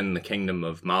within the Kingdom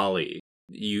of Mali.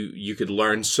 You could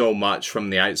learn so much from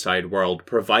the outside world,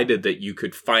 provided that you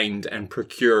could find and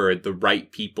procure the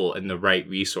right people and the right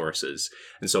resources.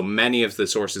 And so many of the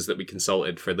sources that we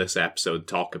consulted for this episode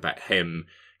talk about him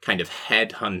kind of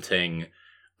headhunting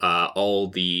all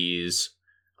these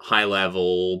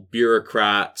high-level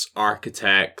bureaucrats,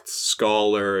 architects,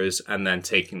 scholars, and then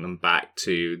taking them back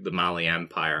to the Mali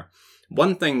Empire.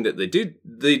 One thing that they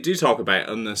do talk about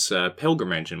on this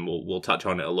pilgrimage, and we'll touch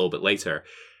on it a little bit later.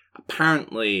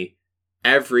 Apparently,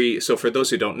 so for those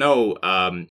who don't know,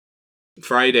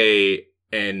 Friday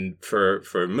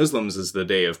for Muslims is the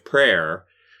day of prayer.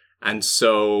 And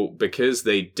so because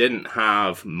they didn't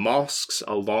have mosques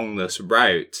along this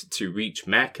route to reach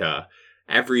Mecca,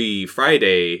 every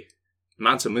Friday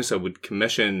Mansa Musa would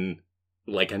commission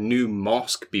like a new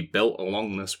mosque be built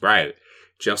along this route,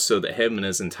 just so that him and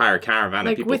his entire caravan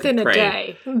of Like people within could a pray.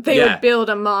 day. They would build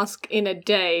a mosque in a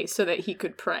day so that he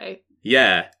could pray.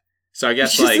 Yeah. So I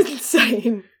guess, Which like, is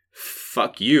insane.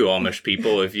 fuck you, Amish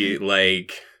people, if you,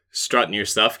 like, strutting your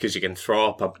stuff because you can throw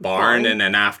up a barn in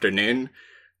an afternoon.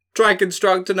 Try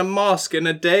constructing a mosque in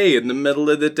a day in the middle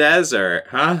of the desert,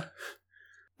 huh?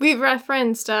 We've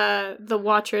referenced The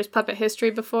Watcher's Puppet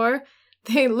History before.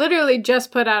 They literally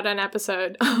just put out an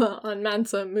episode on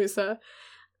Mansa Musa.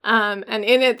 And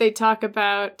in it, they talk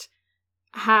about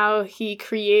how he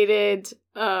created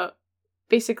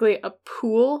basically a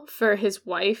pool for his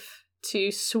wife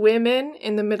to swim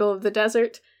in the middle of the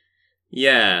desert.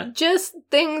 Yeah. Just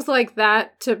things like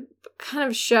that to kind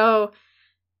of show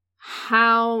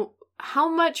how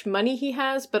much money he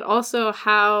has, but also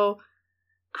how,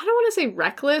 I don't want to say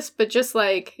reckless, but just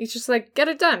like, he's just like, get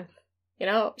it done. You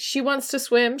know, she wants to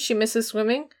swim, she misses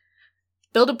swimming,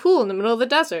 build a pool in the middle of the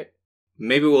desert.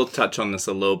 Maybe we'll touch on this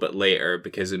a little bit later,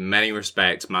 because in many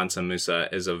respects, Mansa Musa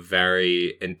is a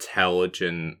very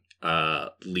intelligent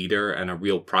leader and a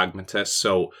real pragmatist.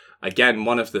 So again,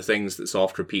 one of the things that's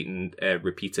oft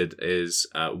repeated is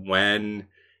when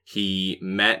he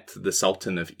met the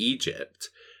Sultan of Egypt,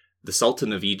 the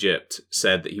Sultan of Egypt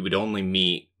said that he would only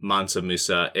meet Mansa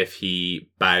Musa if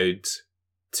he bowed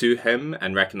to him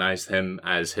and recognized him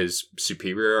as his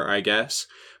superior, I guess.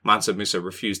 Mansa Musa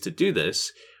refused to do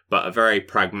this, but a very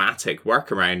pragmatic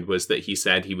workaround was that he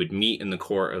said he would meet in the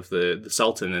court of the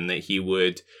Sultan and that he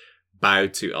would bow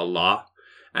to Allah.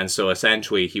 And so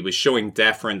essentially he was showing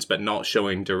deference, but not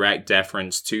showing direct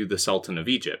deference to the Sultan of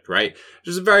Egypt, right?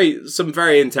 Just some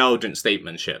very intelligent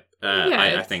statesmanship,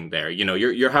 I think there. You know,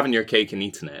 you're having your cake and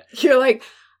eating it. You're like,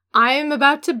 I am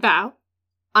about to bow.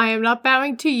 I am not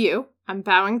bowing to you. I'm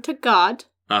bowing to God.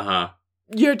 Uh-huh.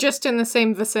 You're just in the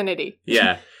same vicinity.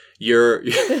 Yeah. You're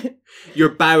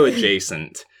bow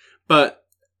adjacent. But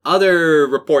other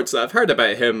reports that I've heard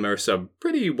about him are some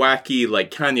pretty wacky, like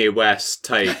Kanye West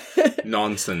type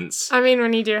nonsense. I mean,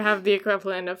 when you do have the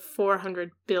equivalent of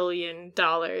 $400 billion,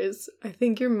 I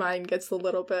think your mind gets a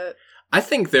little bit... I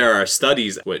think there are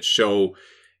studies which show,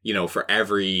 you know, for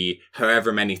every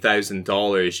however many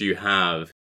 $1,000 you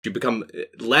have, you become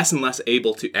less and less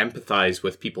able to empathize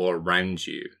with people around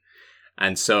you.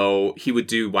 And so he would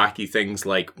do wacky things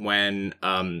like when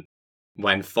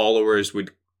followers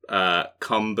would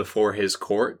come before his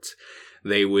court,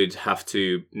 they would have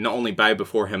to not only bow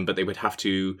before him, but they would have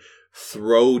to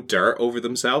throw dirt over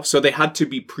themselves. So they had to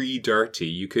be pre-dirty.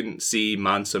 You couldn't see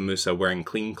Mansa Musa wearing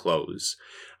clean clothes,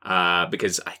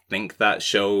 because I think that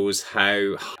shows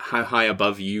how high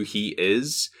above you he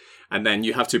is. And then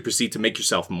you have to proceed to make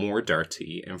yourself more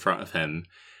dirty in front of him.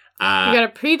 You gotta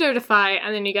pre-dirtify,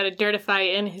 and then you gotta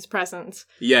dirtify in his presence.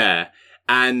 Yeah.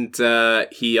 And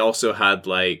he also had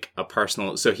like a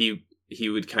personal, so he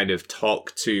would kind of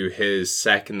talk to his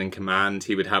second in command.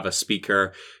 He would have a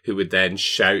speaker who would then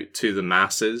shout to the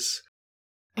masses.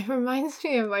 It reminds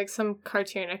me of like some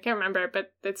cartoon. I can't remember,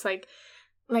 but it's like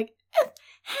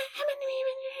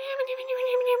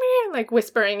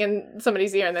whispering in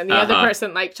somebody's ear, and then the other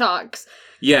person like talks.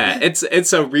 Yeah,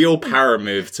 it's a real power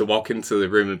move to walk into the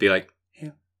room and be like,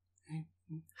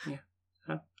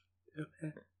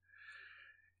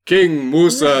 King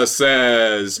Musa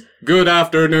says, "Good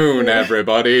afternoon,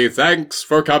 everybody. Thanks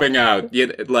for coming out." Yeah,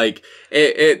 like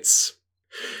it's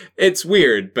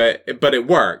weird, but it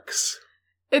works.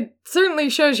 It certainly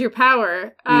shows your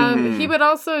power. He would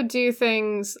also do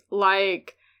things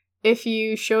like if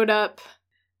you showed up,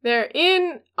 they're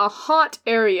in a hot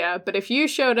area, but if you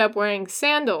showed up wearing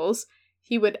sandals,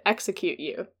 he would execute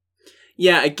you.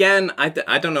 Yeah, again, I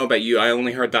don't know about you. I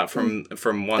only heard that from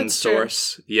one That's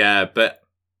source. True. Yeah, but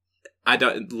I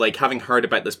don't, like, having heard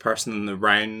about this person in the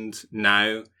round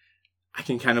now, I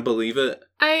can kind of believe it.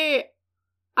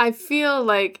 I feel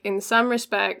like in some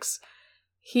respects,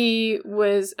 he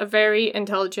was a very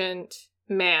intelligent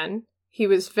man. He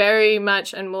was very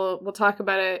much, and we'll talk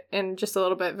about it in just a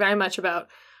little bit, very much about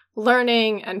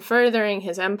learning and furthering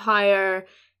his empire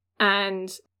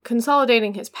and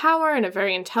consolidating his power in a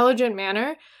very intelligent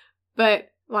manner. But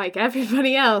like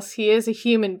everybody else, he is a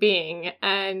human being,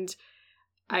 and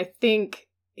I think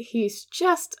he's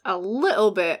just a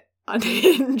little bit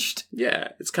unhinged. Yeah,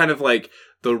 it's kind of like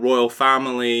the royal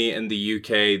family in the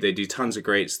UK. They do tons of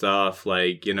great stuff,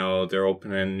 like, you know, they're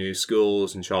opening new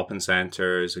schools and shopping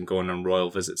centres and going on royal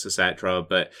visits, etc.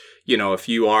 But, you know, if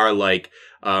you are like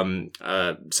a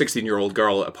 16-year-old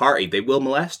girl at a party, they will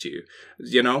molest you,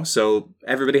 you know? So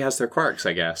everybody has their quirks,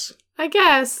 I guess. I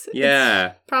guess. Yeah.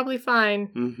 It's probably fine.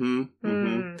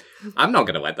 I'm not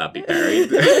going to let that be buried.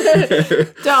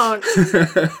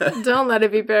 Don't let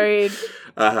it be buried.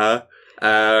 Yeah,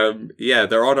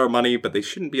 they're on our money, but they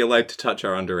shouldn't be allowed to touch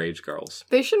our underage girls.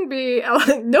 They shouldn't be,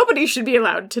 nobody should be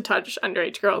allowed to touch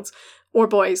underage girls or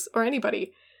boys or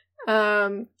anybody.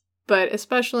 But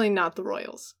especially not the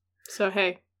royals. So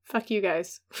hey, fuck you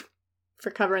guys for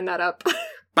covering that up.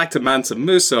 Back to Mansa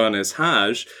Musa and his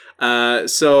Hajj.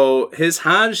 So his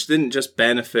Hajj didn't just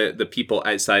benefit the people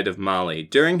outside of Mali.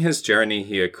 During his journey,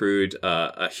 he accrued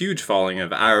a huge following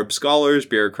of Arab scholars,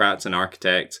 bureaucrats, and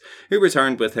architects who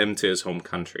returned with him to his home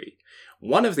country.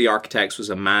 One of the architects was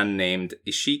a man named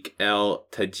Ishaq el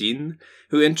Tajin,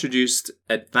 who introduced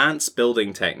advanced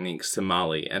building techniques to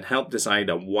Mali and helped design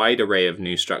a wide array of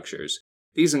new structures.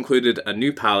 These included a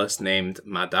new palace named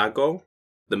Madago,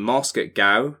 the mosque at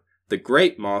Gao, the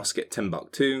Great Mosque at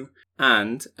Timbuktu,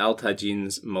 and El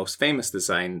Tajin's most famous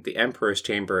design, the Emperor's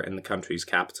Chamber in the country's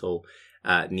capital,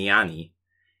 Niani.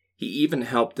 He even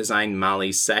helped design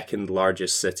Mali's second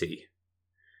largest city.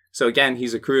 So again,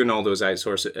 he's accruing all those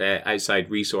outside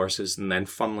resources and then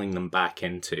funneling them back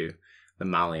into the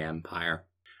Mali Empire.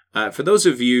 For those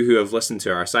of you who have listened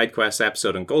to our SideQuest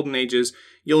episode on Golden Ages,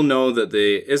 you'll know that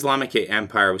the Islamic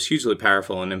Empire was hugely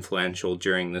powerful and influential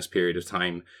during this period of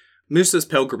time. Musa's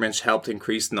pilgrimage helped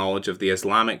increase knowledge of the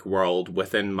Islamic world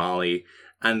within Mali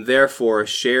and therefore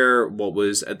share what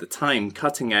was at the time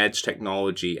cutting-edge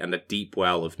technology and a deep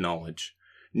well of knowledge.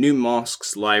 New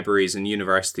mosques, libraries, and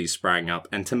universities sprang up,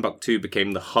 and Timbuktu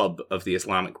became the hub of the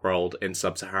Islamic world in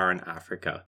sub-Saharan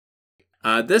Africa.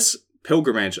 This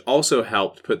pilgrimage also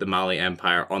helped put the Mali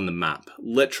Empire on the map,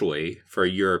 literally, for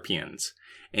Europeans.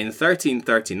 In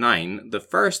 1339, the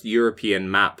first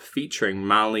European map featuring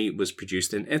Mali was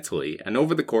produced in Italy, and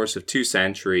over the course of 2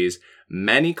 centuries,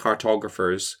 many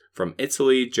cartographers from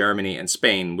Italy, Germany, and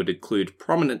Spain would include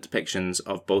prominent depictions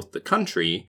of both the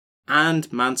country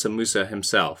and Mansa Musa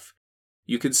himself.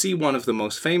 You can see one of the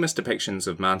most famous depictions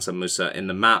of Mansa Musa in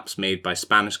the maps made by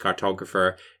Spanish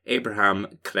cartographer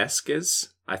Abraham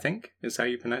Cresques, I think is how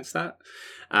you pronounce that,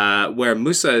 where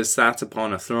Musa is sat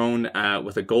upon a throne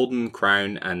with a golden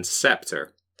crown and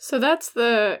scepter. So that's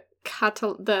the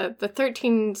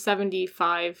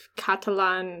 1375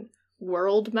 Catalan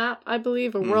world map, I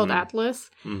believe, or world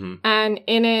atlas. Mm-hmm. And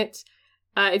in it,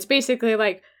 it's basically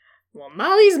like, well,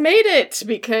 Mali's made it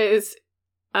because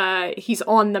he's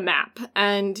on the map,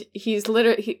 and he's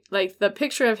literally like the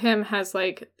picture of him has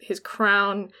like his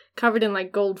crown covered in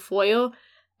like gold foil,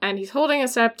 and he's holding a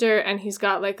scepter, and he's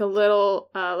got like a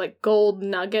little like gold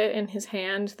nugget in his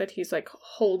hand that he's like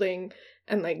holding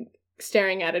and like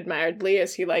staring at admiredly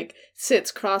as he like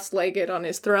sits cross-legged on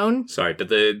his throne. Sorry, but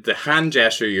the hand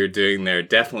gesture you're doing there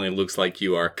definitely looks like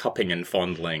you are cupping and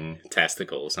fondling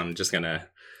testicles. I'm just gonna.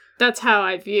 That's how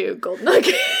I view gold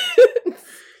nuggets.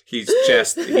 He's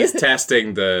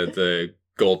testing the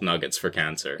gold nuggets for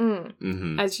cancer.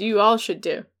 Mm-hmm. As you all should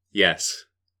do. Yes.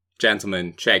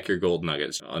 Gentlemen, check your gold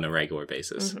nuggets on a regular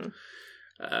basis.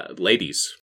 Mm-hmm.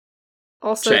 Ladies.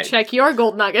 Also check your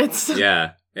gold nuggets.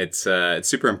 Yeah, it's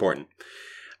super important.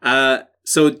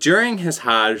 So during his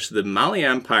Hajj, the Mali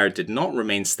Empire did not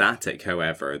remain static,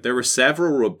 however. There were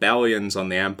several rebellions on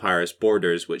the empire's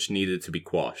borders which needed to be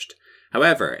quashed.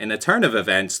 However, in a turn of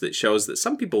events that shows that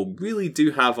some people really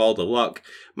do have all the luck,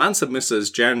 Mansa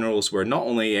Musa's generals were not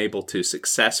only able to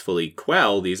successfully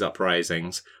quell these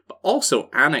uprisings, but also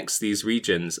annex these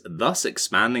regions, thus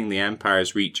expanding the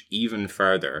empire's reach even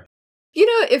further. You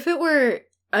know, if it were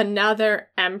another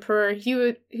emperor,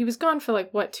 he was gone for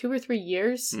like, what, 2 or 3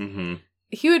 years? Mm-hmm.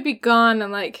 He would be gone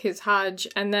on like his Hajj,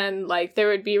 and then like there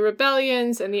would be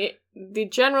rebellions, and the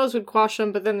generals would quash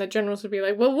them, but then the generals would be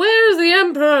like, well, where's the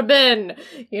emperor been?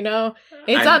 You know,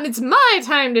 it's my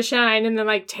time to shine, and then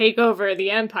like take over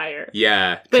the empire.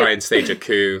 Yeah, try and stage a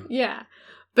coup. Yeah.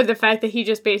 But the fact that he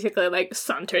just basically like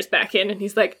saunters back in and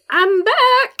he's like, I'm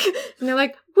back! And they're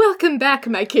like, welcome back,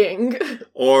 my king.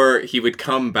 Or he would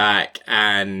come back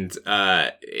and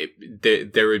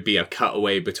there would be a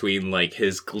cutaway between like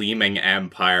his gleaming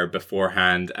empire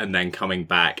beforehand and then coming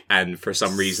back, and for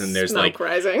some reason there's Smoke like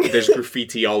rising. There's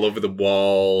graffiti all over the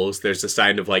walls, there's the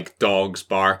sound of like dogs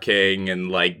barking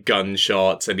and like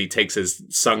gunshots, and he takes his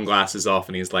sunglasses off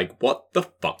and he's like, what the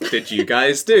fuck did you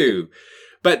guys do?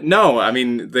 But no, I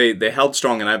mean, they held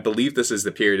strong, and I believe this is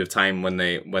the period of time when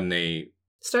they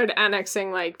started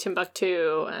annexing, like,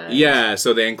 Timbuktu. Yeah,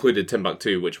 so they included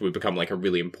Timbuktu, which would become, like, a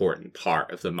really important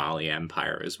part of the Mali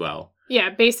Empire as well. Yeah,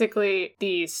 basically,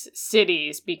 these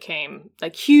cities became,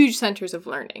 like, huge centers of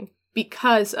learning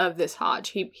because of this Hajj.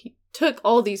 He took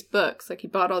all these books, like, he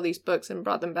bought all these books and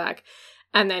brought them back,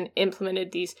 and then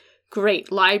implemented these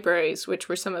great libraries, which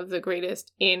were some of the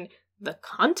greatest in the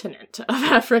continent of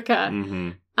Africa.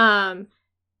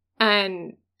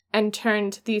 And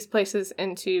turned these places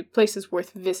into places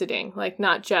worth visiting, like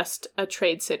not just a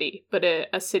trade city, but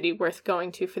a city worth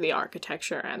going to for the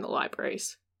architecture and the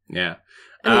libraries. Yeah.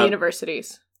 And the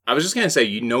universities. I was just going to say,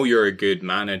 you're a good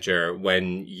manager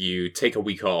when you take a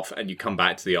week off and you come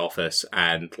back to the office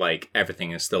and, like,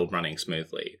 everything is still running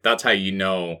smoothly. That's how you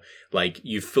know, like,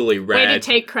 you fully read... Way to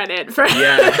take credit for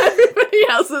everybody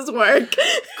else's work.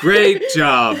 Great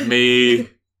job, me.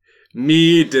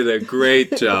 Me did a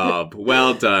great job.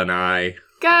 Well done,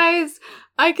 Guys,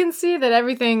 I can see that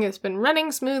everything has been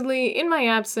running smoothly in my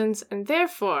absence, and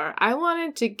therefore I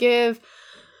wanted to give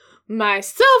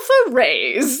myself a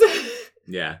raise.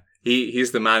 Yeah.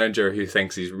 He's the manager who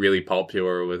thinks he's really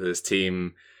popular with his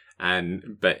team,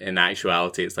 but in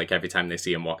actuality it's like every time they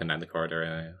see him walking down the corridor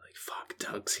and they're like, fuck,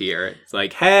 Doug's here. It's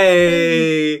like,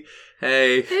 hey,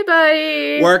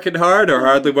 buddy. Working hard or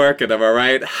hardly working, am I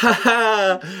right?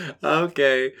 Ha.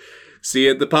 Okay. See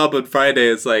you at the pub on Friday.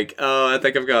 It's like, oh, I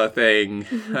think I've got a thing.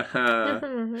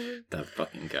 That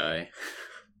fucking guy.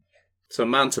 So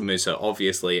Mansa Musa,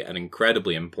 obviously an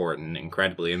incredibly important,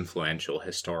 incredibly influential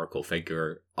historical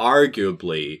figure,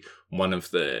 arguably one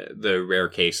of the rare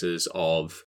cases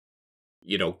of,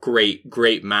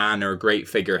 great man or great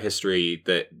figure history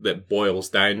that boils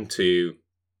down to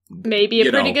maybe a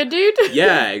pretty good dude.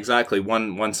 Yeah, exactly.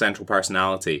 One central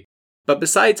personality. But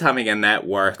besides having a net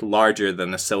worth larger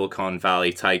than a Silicon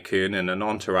Valley tycoon and an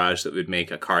entourage that would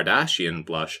make a Kardashian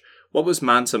blush, what was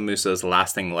Mansa Musa's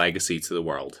lasting legacy to the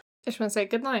world? I just want to say,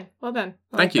 good line. Well done.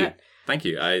 Thank you. Thank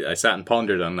you. I sat and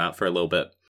pondered on that for a little bit.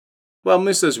 Well,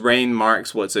 Musa's reign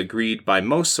marks what's agreed by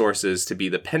most sources to be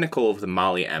the pinnacle of the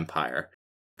Mali Empire.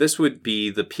 This would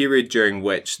be the period during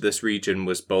which this region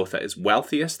was both at its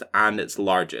wealthiest and its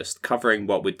largest, covering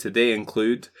what would today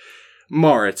include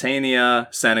Mauritania,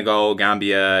 Senegal,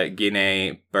 Gambia,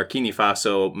 Guinea, Burkina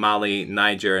Faso, Mali,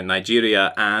 Niger,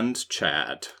 Nigeria, and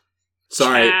Chad.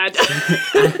 Sorry. Chad.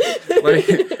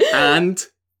 And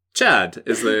Chad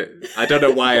is I don't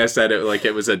know why I said it like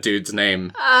it was a dude's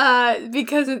name.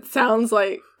 Because it sounds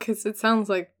like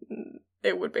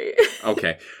it would be.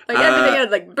 Okay. Like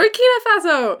everything like Burkina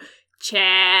Faso,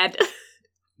 Chad.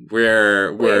 We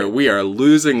are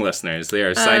losing listeners. They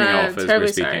are signing off as we're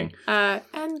speaking.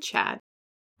 And Chad.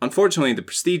 Unfortunately, the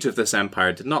prestige of this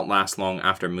empire did not last long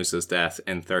after Musa's death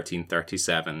in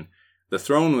 1337. The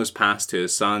throne was passed to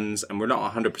his sons, and we're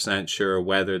not 100% sure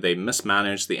whether they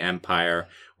mismanaged the empire,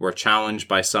 were challenged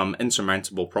by some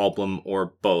insurmountable problem,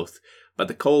 or both. But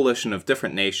the coalition of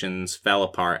different nations fell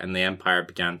apart, and the empire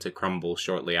began to crumble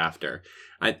shortly after.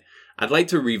 I'd like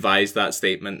to revise that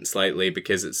statement slightly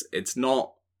because it's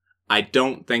not. I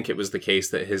don't think it was the case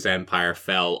that his empire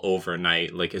fell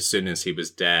overnight. Like as soon as he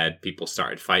was dead, people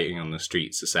started fighting on the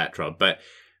streets, etc. But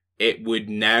it would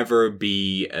never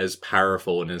be as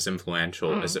powerful and as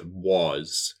influential as it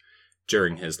was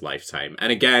during his lifetime.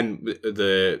 And again,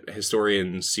 the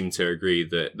historians seem to agree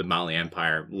that the Mali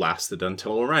Empire lasted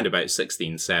until around about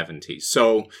 1670.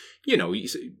 So,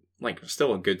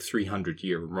 still a good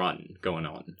 300-year run going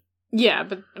on. Yeah,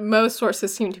 but most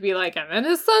sources seem to be like, and then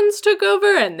his sons took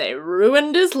over and they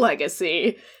ruined his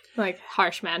legacy. Like,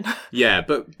 harsh, man. Yeah,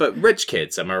 but rich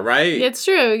kids, am I right? It's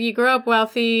true. You grow up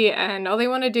wealthy and all they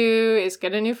want to do is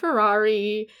get a new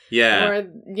Ferrari. Yeah. Or,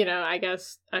 I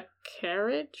guess a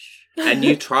carriage. And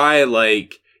you try,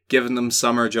 giving them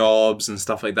summer jobs and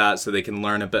stuff like that so they can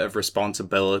learn a bit of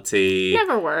responsibility.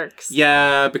 Never works.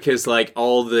 Yeah, because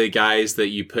all the guys that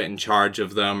you put in charge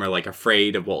of them are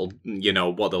afraid of what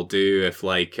they'll do if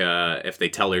they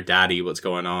tell their daddy what's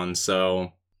going on.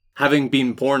 So having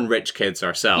been born rich kids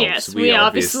ourselves, yes, we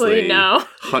obviously know.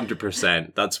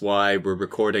 100%. That's why we're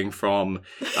recording from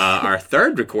our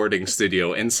third recording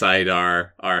studio inside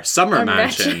our summer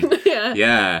mansion.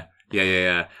 Yeah.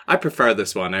 Yeah. I prefer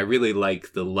this one. I really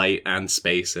like the light and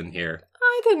space in here.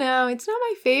 I don't know. It's not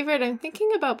my favorite. I'm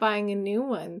thinking about buying a new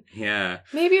one. Yeah.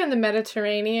 Maybe on the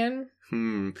Mediterranean.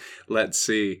 Let's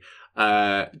see.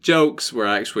 Jokes we're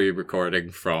actually recording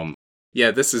from.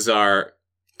 Yeah, this is our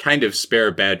kind of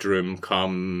spare bedroom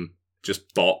come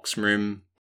just box room.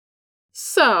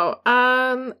 So,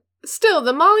 still,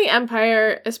 the Mali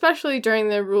Empire, especially during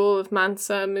the rule of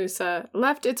Mansa Musa,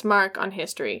 left its mark on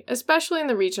history, especially in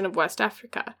the region of West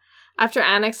Africa. After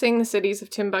annexing the cities of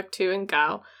Timbuktu and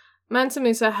Gao, Mansa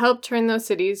Musa helped turn those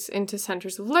cities into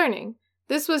centers of learning.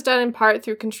 This was done in part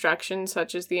through construction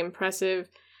such as the impressive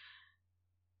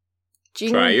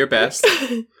Try your best.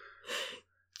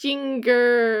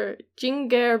 Jingerber?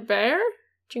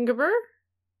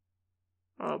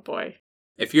 Oh boy.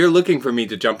 if you're looking for me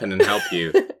to jump in and help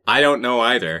you, I don't know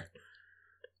either.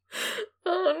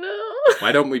 Oh no.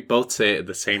 Why don't we both say it at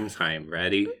the same time?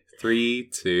 Ready? 3,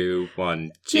 2,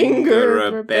 1.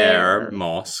 Jingle Bear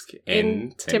Mosque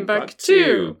in Timbuktu.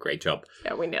 Timbuktu. Great job.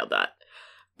 Yeah, we nailed that.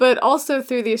 But also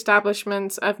through the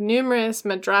establishments of numerous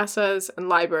madrasas and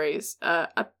libraries.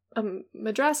 A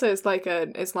madrasa is like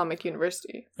an Islamic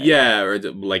university. Right? Yeah, or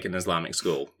like an Islamic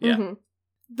school. Yeah. Mm-hmm.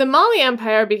 The Mali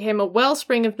Empire became a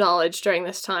wellspring of knowledge during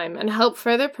this time and helped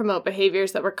further promote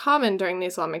behaviors that were common during the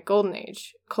Islamic Golden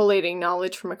Age, collating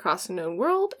knowledge from across the known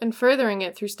world and furthering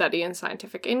it through study and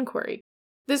scientific inquiry.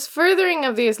 This furthering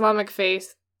of the Islamic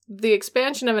faith, the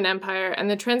expansion of an empire, and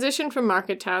the transition from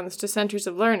market towns to centers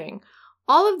of learning,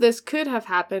 all of this could have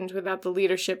happened without the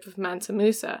leadership of Mansa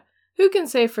Musa. Who can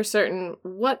say for certain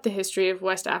what the history of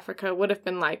West Africa would have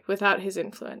been like without his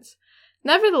influence?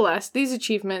 Nevertheless, these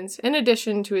achievements, in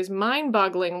addition to his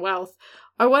mind-boggling wealth,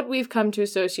 are what we've come to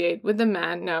associate with the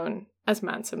man known as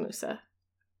Mansa Musa.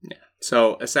 Yeah.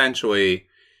 So, essentially,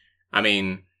 I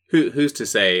mean, who's to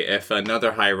say if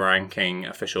another high-ranking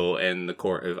official in the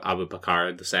court of Abu Bakr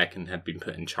II had been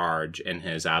put in charge in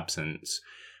his absence...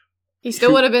 He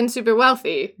still would have been super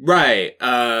wealthy. Right.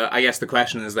 I guess the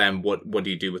question is then, what do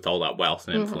you do with all that wealth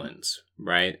and influence,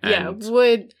 right? And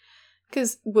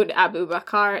would Abu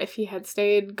Bakr, if he had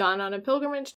stayed, gone on a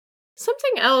pilgrimage?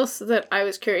 Something else that I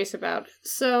was curious about.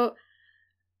 So,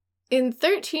 in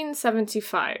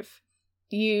 1375,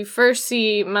 you first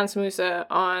see Mansa Musa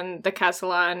on the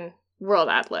Castellan World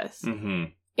Atlas. Mm-hmm.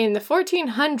 In the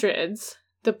 1400s,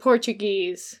 the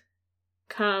Portuguese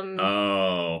come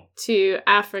to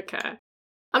Africa.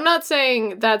 I'm not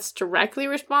saying that's directly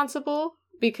responsible,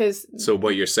 because... So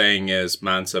what you're saying is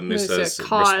Mansa Musa's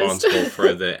responsible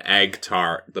for the egg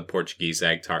tart, the Portuguese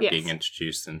egg tart being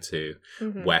introduced into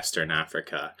Western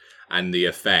Africa, and the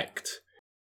effect.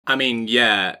 I mean,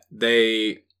 yeah,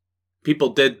 people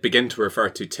did begin to refer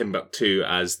to Timbuktu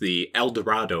as the El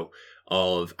Dorado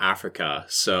of Africa,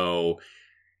 so...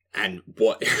 And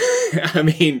what, I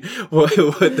mean, what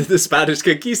did the Spanish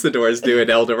conquistadors do in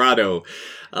El Dorado?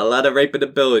 A lot of raping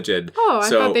and pillaging. Oh, I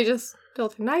thought they just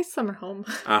built a nice summer home.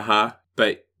 Uh-huh.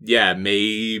 But yeah,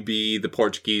 maybe the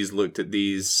Portuguese looked at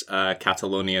these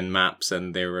Catalonian maps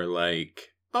and they were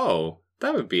like, oh,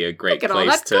 that would be a great place all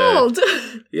that to... gold.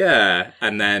 Yeah.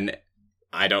 And then,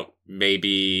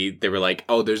 maybe they were like,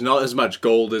 oh, there's not as much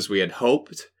gold as we had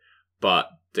hoped, but...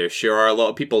 There sure are a lot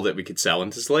of people that we could sell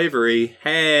into slavery.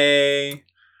 Hey!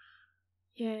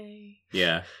 Yay.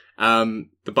 Yeah.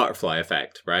 The butterfly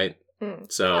effect, right?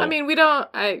 So... I mean,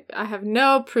 I have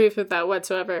no proof of that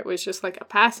whatsoever. It was just like a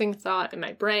passing thought in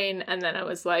my brain, and then I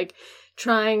was like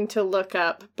trying to look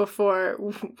up before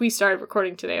we started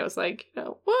recording today. I was like,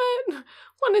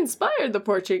 what inspired the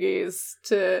Portuguese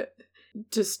to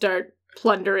start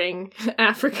plundering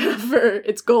Africa for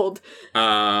its gold?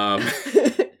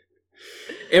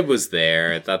 It was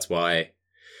there, that's why.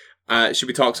 Should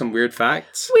we talk some weird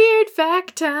facts? Weird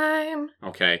fact time.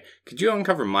 Okay. Could you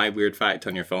uncover my weird fact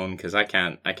on your phone? Because I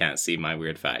can't see my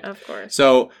weird fact. Of course.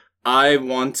 So, I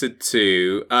wanted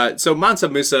to... so, Mansa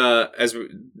Musa,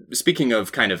 speaking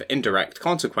of kind of indirect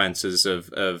consequences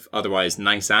of otherwise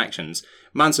nice actions,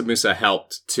 Mansa Musa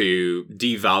helped to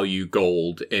devalue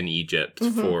gold in Egypt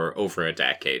for over a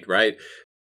decade, right?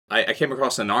 I came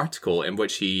across an article in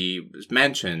which he was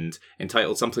mentioned,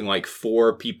 entitled something like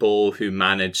 4 people who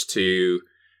managed to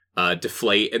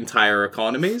deflate entire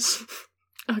economies.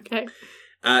 Okay.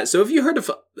 So have you heard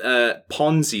of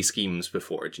Ponzi schemes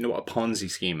before? Do you know what a Ponzi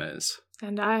scheme is?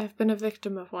 And I have been a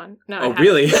victim of one. No, oh,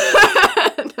 really?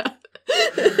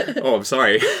 Oh, I'm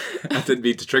sorry. I didn't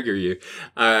mean to trigger you.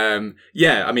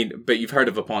 Yeah, I mean, but you've heard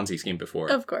of a Ponzi scheme before.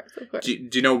 Of course. Do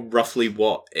you know roughly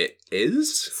what it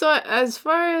is? So as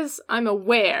far as I'm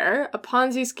aware, a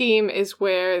Ponzi scheme is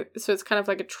so it's kind of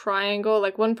like a triangle.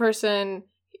 Like one person,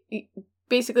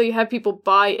 basically you have people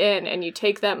buy in and you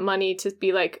take that money to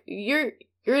be like, you're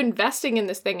investing in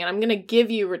this thing and I'm going to give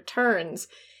you returns.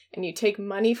 And you take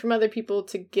money from other people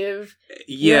to give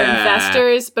your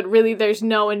investors, but really there's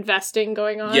no investing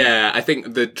going on. Yeah, I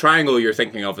think the triangle you're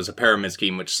thinking of is a pyramid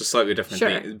scheme, which is a slightly different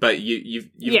thing. But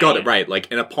you've got it right.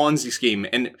 Like in a Ponzi scheme,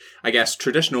 in I guess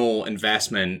traditional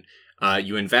investment,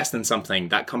 you invest in something,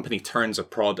 that company turns a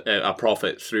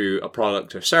profit through a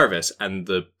product or service, and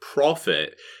the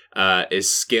profit is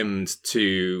skimmed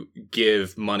to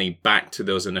give money back to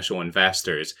those initial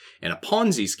investors. In a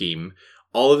Ponzi scheme,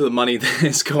 all of the money that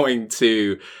is going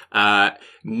to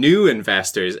new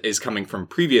investors is coming from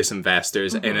previous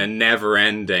investors in a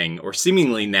never-ending or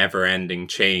seemingly never-ending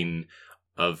chain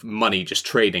money just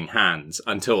trading hands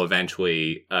until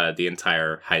eventually the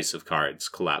entire House of Cards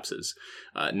collapses.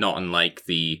 Not unlike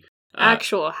the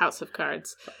actual House of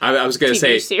Cards. I was going to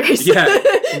say, series. yeah,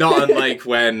 not unlike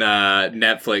when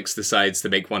Netflix decides to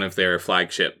make one of their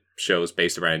flagship shows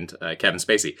based around Kevin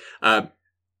Spacey.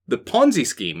 The Ponzi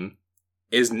scheme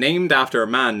is named after a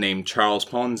man named Charles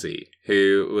Ponzi,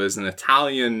 who was an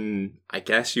Italian, I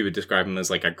guess you would describe him as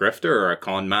like a grifter or a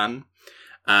con man,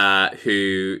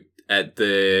 who at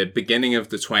the beginning of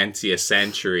the 20th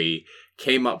century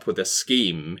came up with a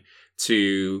scheme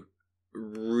to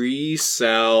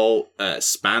resell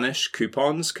Spanish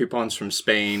coupons from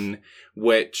Spain,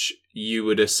 which you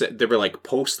would they were like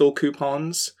postal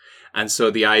coupons. And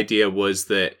so the idea was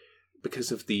that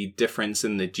because of the difference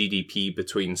in the GDP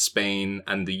between Spain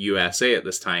and the USA at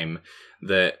this time,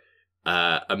 that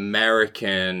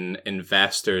American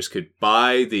investors could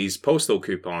buy these postal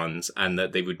coupons and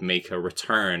that they would make a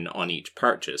return on each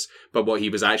purchase. But what he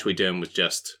was actually doing was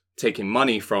just taking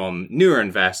money from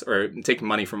taking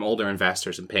money from older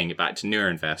investors and paying it back to newer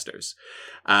investors.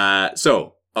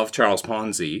 So, of Charles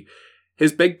Ponzi,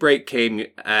 his big break came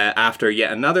after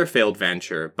yet another failed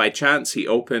venture. By chance, he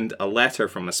opened a letter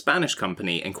from a Spanish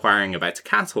company inquiring about a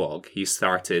catalogue he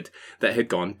started that had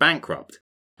gone bankrupt,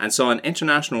 and saw an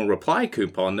international reply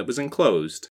coupon that was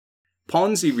enclosed.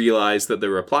 Ponzi realized that the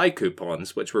reply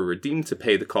coupons, which were redeemed to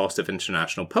pay the cost of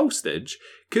international postage,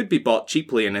 could be bought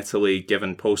cheaply in Italy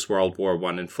given post-World War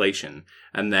I inflation,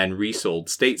 and then resold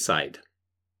stateside.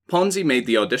 Ponzi made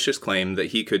the audacious claim that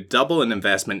he could double an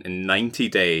investment in 90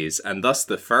 days, and thus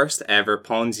the first ever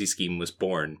Ponzi scheme was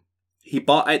born. He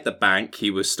bought out the bank he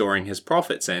was storing his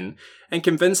profits in, and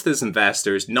convinced his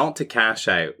investors not to cash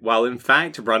out, while in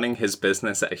fact running his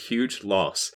business at a huge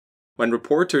loss. When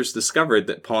reporters discovered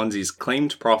that Ponzi's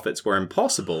claimed profits were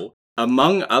impossible,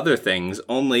 among other things,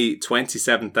 only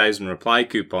 27,000 reply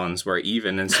coupons were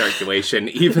even in circulation,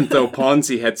 even though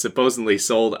Ponzi had supposedly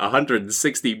sold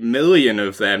 160 million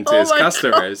of them to his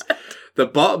customers. God. The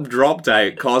bottom dropped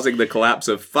out, causing the collapse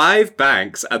of 5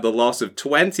 banks and the loss of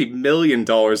 $20 million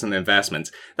in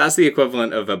investments. That's the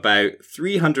equivalent of about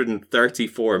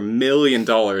 $334 million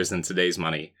in today's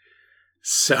money.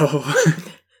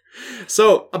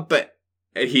 But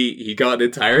he got an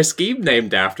entire scheme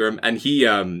named after him, and he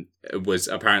was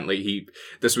apparently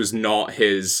this was not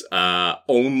his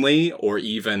only or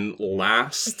even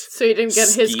last. So he didn't get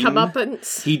scheme. His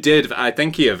comeuppance. He did. I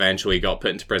think he eventually got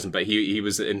put into prison, but he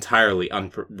was entirely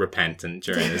unrepentant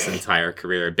during his entire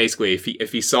career. Basically,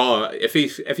 if he saw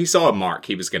a mark,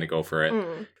 he was going to go for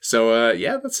it. So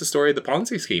yeah, that's the story of the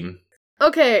Ponzi scheme.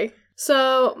 Okay,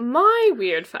 so my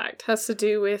weird fact has to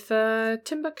do with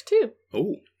Timbuktu.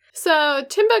 Oh. So,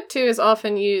 Timbuktu is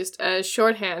often used as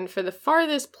shorthand for the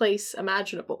farthest place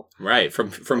imaginable. Right,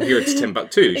 from here to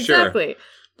Timbuktu, exactly. Sure. Exactly.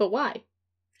 But why?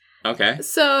 Okay.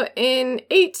 So,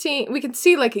 we can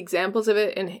see, like, examples of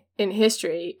it in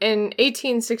history. In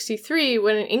 1863,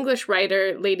 when an English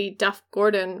writer, Lady Duff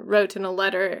Gordon, wrote in a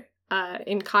letter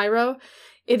in Cairo,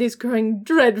 "It is growing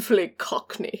dreadfully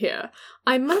cockney here.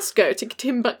 I must go to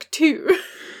Timbuktu."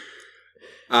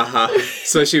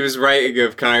 So she was writing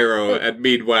of Cairo, and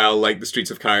meanwhile, like, the streets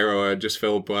of Cairo are just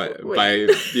filled by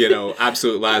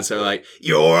absolute lads who are like,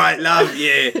 "You alright, love?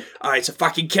 Yeah. Oh, it's a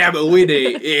fucking camel, isn't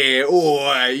it? Yeah.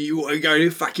 Oh, you want to go to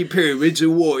the fucking pyramids or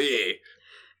what? Yeah."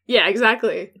 Yeah,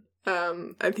 exactly.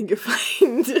 I think you'll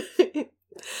find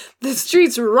the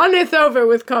streets runneth over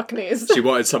with cockneys. She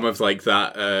wanted some of, like,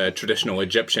 that traditional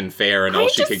Egyptian fare, and all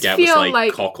she could get was,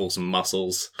 like, cockles and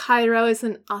mussels. Cairo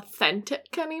isn't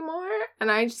authentic anymore, and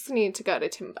I just need to go to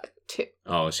Timbuktu.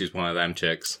 Oh, she's one of them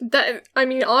chicks.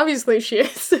 Obviously she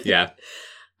is. Yeah.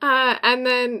 And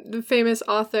then the famous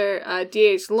author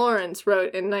D.H. Lawrence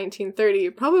wrote in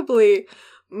 1930, probably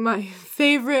my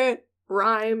favorite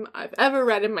rhyme I've ever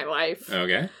read in my life.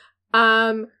 Okay.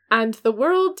 And the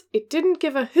world, it didn't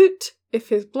give a hoot if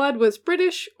his blood was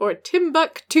British or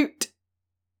Timbuktu.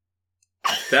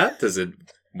 That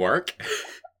doesn't work.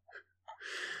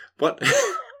 What?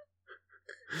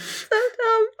 So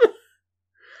dumb.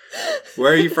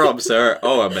 Where are you from, sir?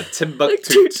 Oh, I'm a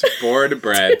Timbuktu, born and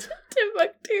bred.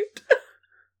 Timbuktu.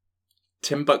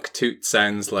 Timbuktu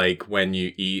sounds like when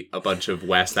you eat a bunch of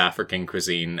West African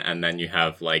cuisine and then you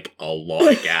have, like, a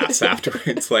lot of gas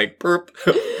afterwards. Like, burp.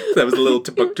 That was a little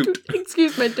Timbuktu.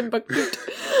 Excuse my Timbuktu.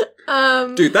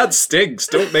 Dude, that stinks.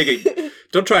 Don't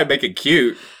try and make it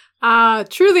cute.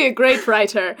 Truly a great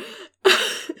writer.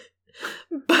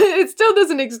 But it still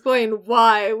doesn't explain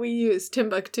why we use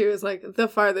Timbuktu as, like, the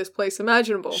farthest place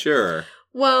imaginable. Sure.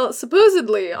 Well,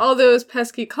 supposedly, all those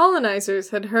pesky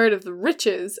colonizers had heard of the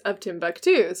riches of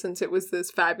Timbuktu, since it was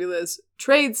this fabulous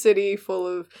trade city full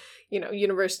of,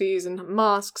 universities and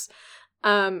mosques.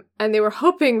 And they were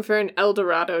hoping for an El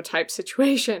Dorado type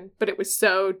situation, but it was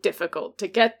so difficult to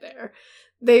get there.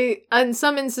 In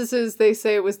some instances, they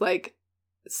say it was like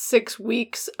 6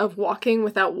 weeks of walking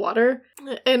without water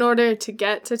in order to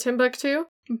get to Timbuktu.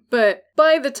 But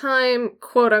by the time,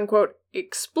 quote unquote,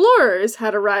 explorers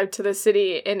had arrived to the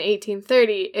city in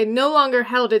 1830, it no longer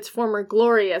held its former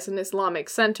glory as an Islamic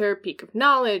center, peak of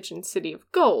knowledge, and city of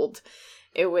gold.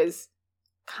 It was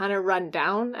kind of run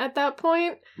down at that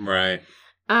point. Right.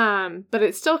 But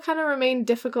it still kind of remained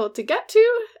difficult to get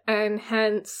to, and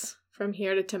hence from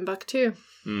here to Timbuktu.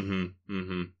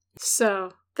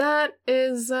 So that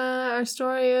is our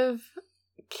story of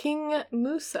King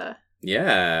Musa.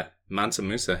 Yeah, Mansa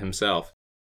Musa himself.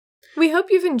 We hope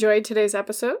you've enjoyed today's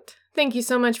episode. Thank you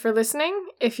so much for listening.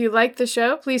 If you like the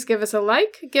show, please give us a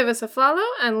like, give us a follow,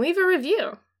 and leave a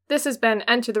review. This has been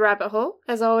Enter the Rabbit Hole,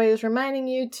 as always reminding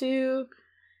you to...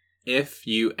 If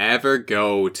you ever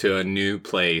go to a new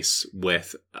place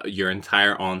with your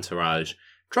entire entourage,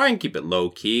 try and keep it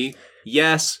low-key.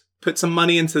 Yes, put some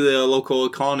money into the local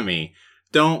economy.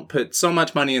 Don't put so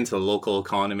much money into the local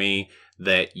economy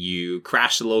that you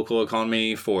crash the local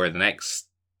economy for the next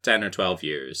 10 or 12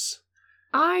 years.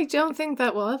 I don't think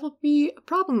that will ever be a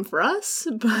problem for us,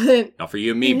 but... Not for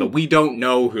you and me, but we don't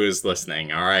know who is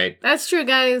listening, all right? That's true,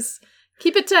 guys.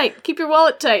 Keep it tight. Keep your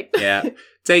wallet tight. Yeah.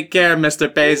 Take care, Mr.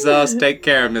 Bezos. Take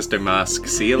care, Mr. Musk.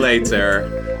 See you later.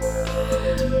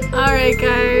 All right,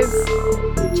 guys.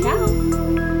 Ciao.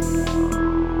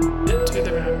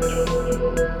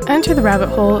 Enter the Rabbit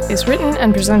Hole is written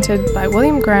and presented by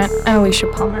William Grant and Alicia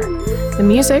Palmer. The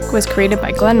music was created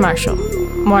by Glenn Marshall.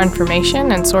 More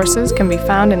information and sources can be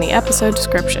found in the episode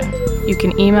description. You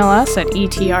can email us at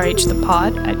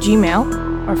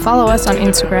etrhthepod@gmail.com or follow us on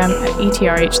Instagram at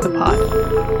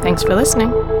etrhthepod. Thanks for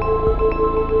listening.